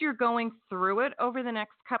as you're going through it over the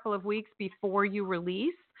next couple of weeks before you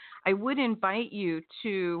release, I would invite you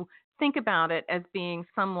to think about it as being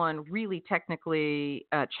someone really technically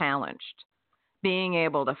challenged, being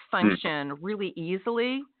able to function really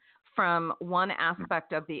easily from one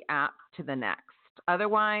aspect of the app to the next.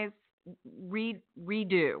 Otherwise,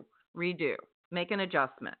 redo, make an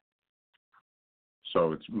adjustment.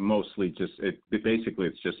 So it's mostly just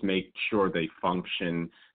it's just make sure they function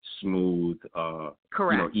smooth,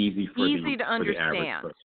 correct, easy to understand. For the average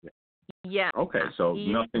person. Yeah. Okay, so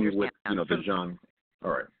nothing with the genre.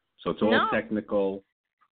 All right. So it's all technical.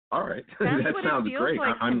 All right. That's that what sounds it feels great.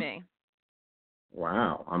 like to me.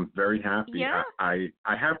 Wow, I'm very happy. Yeah.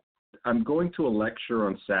 I'm going to a lecture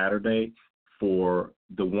on Saturday for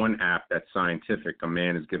the one app that's scientific. A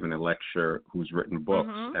man is giving a lecture who's written books,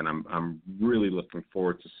 and I'm really looking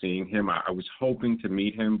forward to seeing him. I was hoping to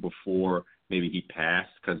meet him before maybe he passed,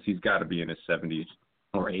 because he's got to be in his 70s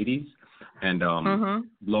or 80s. And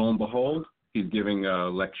lo and behold, he's giving a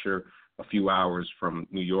lecture a few hours from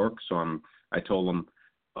New York. So I told him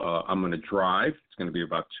I'm going to drive. It's going to be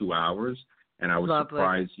about 2 hours. And I was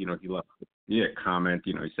surprised, he left a comment,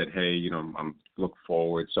 he said, hey, I'm look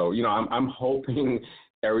forward. So, I'm hoping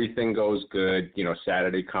everything goes good.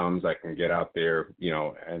 Saturday comes, I can get out there,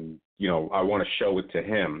 and, I want to show it to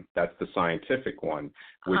him. That's the scientific one,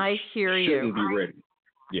 which I hear shouldn't you. be written.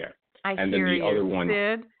 Yeah. I and hear then the you. other one.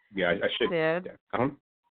 Sid, yeah, I should. Sid,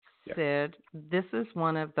 yeah. Sid, this is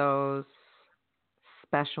one of those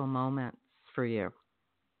special moments for you.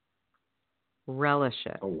 Relish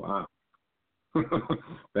it. Oh, wow.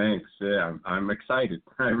 Thanks. Yeah, I'm excited.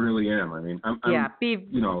 I really am. I mean, be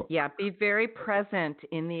very present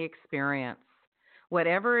in the experience.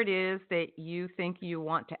 Whatever it is that you think you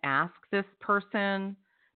want to ask this person,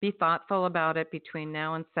 be thoughtful about it between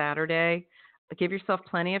now and Saturday. Give yourself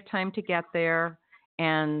plenty of time to get there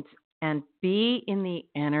and be in the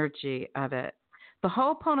energy of it. The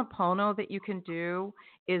Ho'oponopono that you can do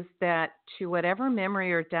is that to whatever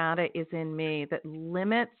memory or data is in me that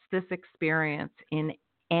limits this experience in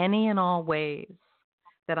any and all ways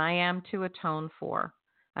that I am to atone for.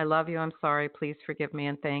 I love you, I'm sorry, please forgive me,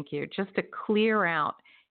 and thank you. Just to clear out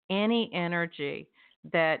any energy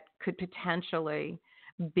that could potentially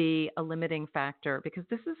be a limiting factor, because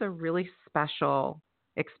this is a really special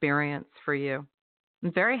experience for you.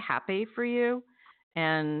 I'm very happy for you.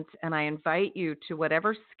 And I invite you to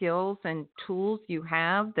whatever skills and tools you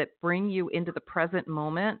have that bring you into the present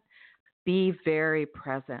moment, be very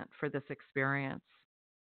present for this experience.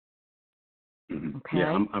 Okay?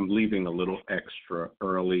 Yeah, I'm leaving a little extra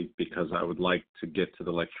early because I would like to get to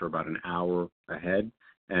the lecture about an hour ahead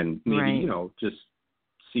and maybe, just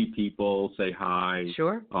see people, say hi.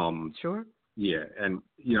 Sure. Sure. Yeah, and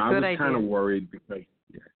I was kind of worried because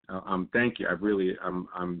thank you.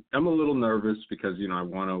 I'm a little nervous because I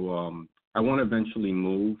want to eventually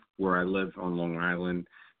move. Where I live on Long Island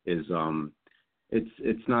is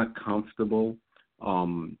it's not comfortable.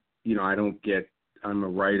 I'm a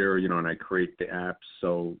writer, and I create the apps.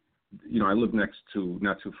 So, I live not too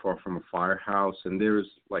far from a firehouse, and there's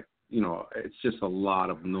it's just a lot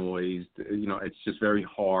of noise. It's just very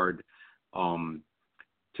hard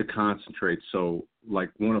to concentrate. So,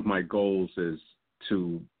 one of my goals is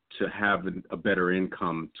to have a better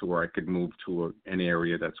income to where I could move to an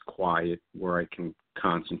area that's quiet where I can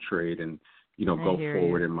concentrate and go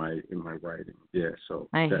forward in my writing. Yeah, so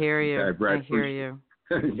I hear you. I hear you.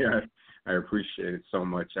 Yeah, I appreciate it so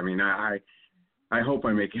much. I mean, I hope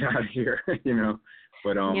I make it out of here.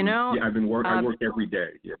 But I've been working. I work every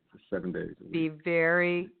day. Yeah, for 7 days a week.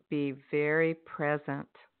 Be very present.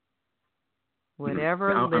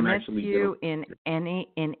 Whatever limits you in any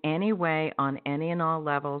way on any and all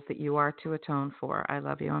levels that you are to atone for. I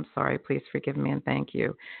love you. I'm sorry. Please forgive me and thank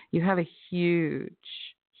you. You have a huge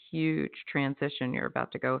transition you're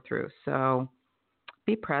about to go through. So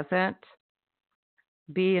be present.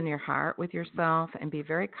 Be in your heart with yourself and be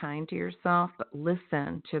very kind to yourself, but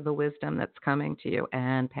listen to the wisdom that's coming to you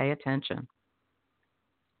and pay attention.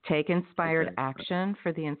 Take inspired action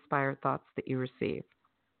for the inspired thoughts that you receive.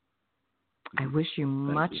 I wish you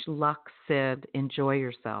much luck, Sid. Enjoy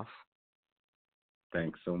yourself.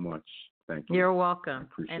 Thanks so much. Thank you. You're welcome.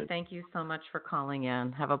 And thank you so much for calling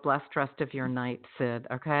in. Have a blessed rest of your night, Sid,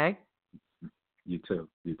 okay? You too.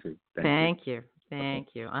 Thank you.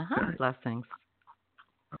 Thank you. Right. Blessings.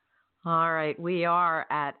 All right. We are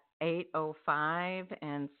at 8:05,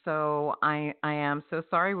 and so I am so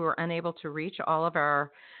sorry we were unable to reach all of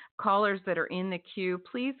our callers that are in the queue.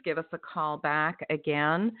 Please give us a call back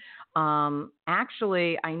again.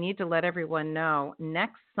 Actually, I need to let everyone know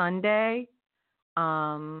next Sunday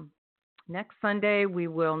we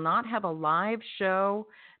will not have a live show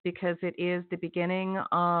because it is the beginning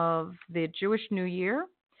of the Jewish New Year,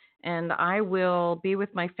 and I will be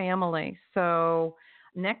with my family. So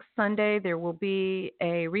next Sunday, there will be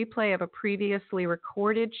a replay of a previously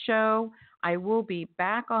recorded show. I will be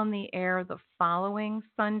back on the air the following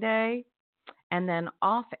Sunday, and then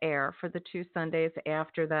off air for the 2 Sundays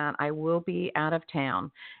after that. I will be out of town,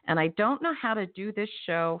 and I don't know how to do this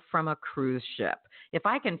show from a cruise ship. If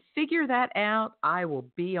I can figure that out, I will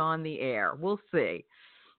be on the air. We'll see.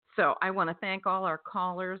 So I want to thank all our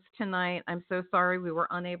callers tonight. I'm so sorry we were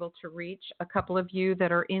unable to reach a couple of you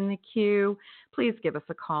that are in the queue. Please give us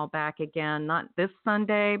a call back again, not this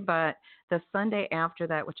Sunday, but the Sunday after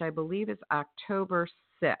that, which I believe is October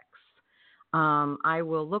 6th. I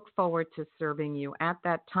will look forward to serving you at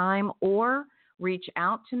that time, or reach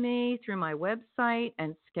out to me through my website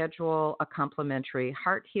and schedule a complimentary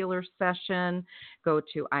heart healer session. Go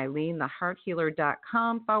to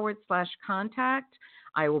EileneTheHeartHealer.com/contact.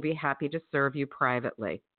 I will be happy to serve you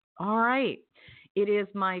privately. All right. It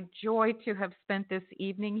is my joy to have spent this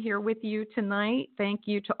evening here with you tonight. Thank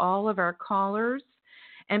you to all of our callers.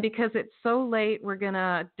 And because it's so late, we're going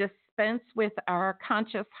to dispense with our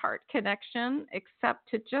conscious heart connection, except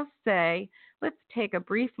to just say, let's take a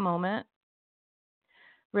brief moment,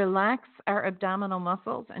 relax our abdominal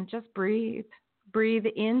muscles, and just breathe. Breathe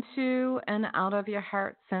into and out of your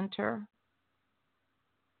heart center.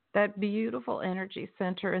 That beautiful energy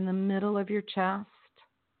center in the middle of your chest.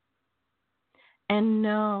 And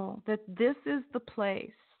know that this is the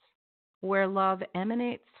place where love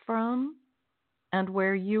emanates from and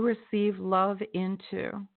where you receive love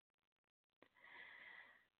into.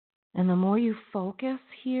 And the more you focus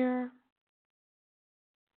here,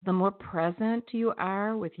 the more present you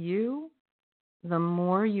are with you, the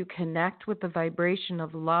more you connect with the vibration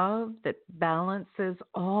of love that balances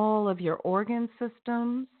all of your organ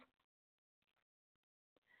systems,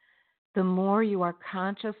 the more you are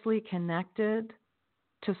consciously connected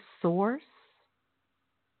to Source,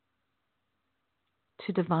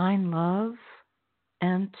 to divine love,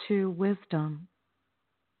 and to wisdom.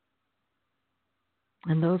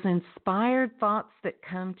 And those inspired thoughts that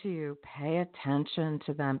come to you, pay attention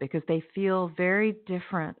to them because they feel very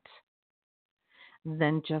different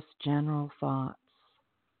than just general thoughts.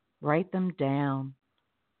 Write them down.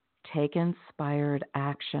 Take inspired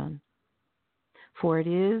action. For it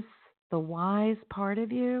is the wise part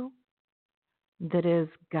of you that is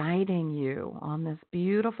guiding you on this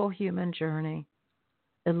beautiful human journey,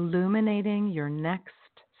 illuminating your next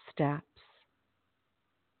steps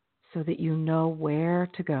so that you know where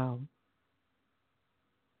to go.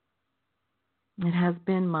 It has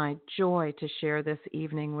been my joy to share this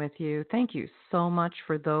evening with you. Thank you so much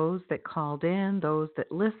for those that called in, those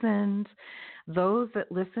that listened, those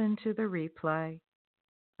that listened to the replay.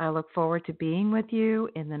 I look forward to being with you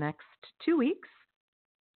in the next 2 weeks,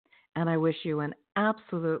 and I wish you an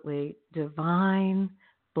absolutely divine,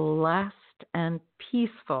 blessed, and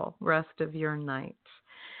peaceful rest of your night.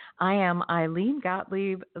 I am Ilene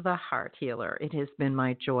Gottlieb, the Heart Healer. It has been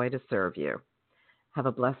my joy to serve you. Have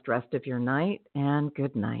a blessed rest of your night, and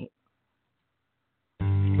good night.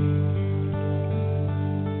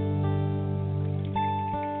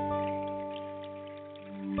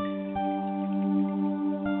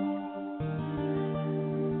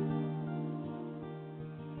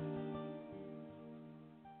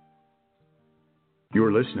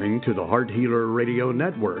 You're listening to the Heart Healer Radio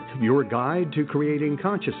Network, your guide to creating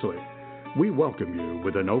consciously. We welcome you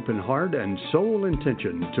with an open heart and soul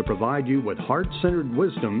intention to provide you with heart-centered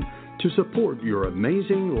wisdom to support your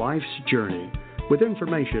amazing life's journey, with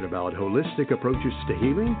information about holistic approaches to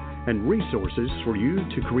healing and resources for you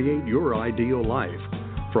to create your ideal life.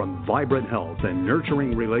 From vibrant health and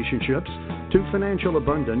nurturing relationships to financial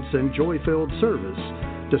abundance and joy-filled service,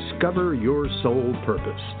 discover your soul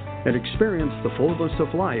purpose and experience the fullness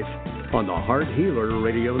of life on the Heart Healer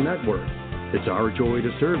Radio Network. It's our joy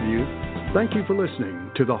to serve you. Thank you for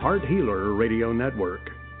listening to the Heart Healer Radio Network.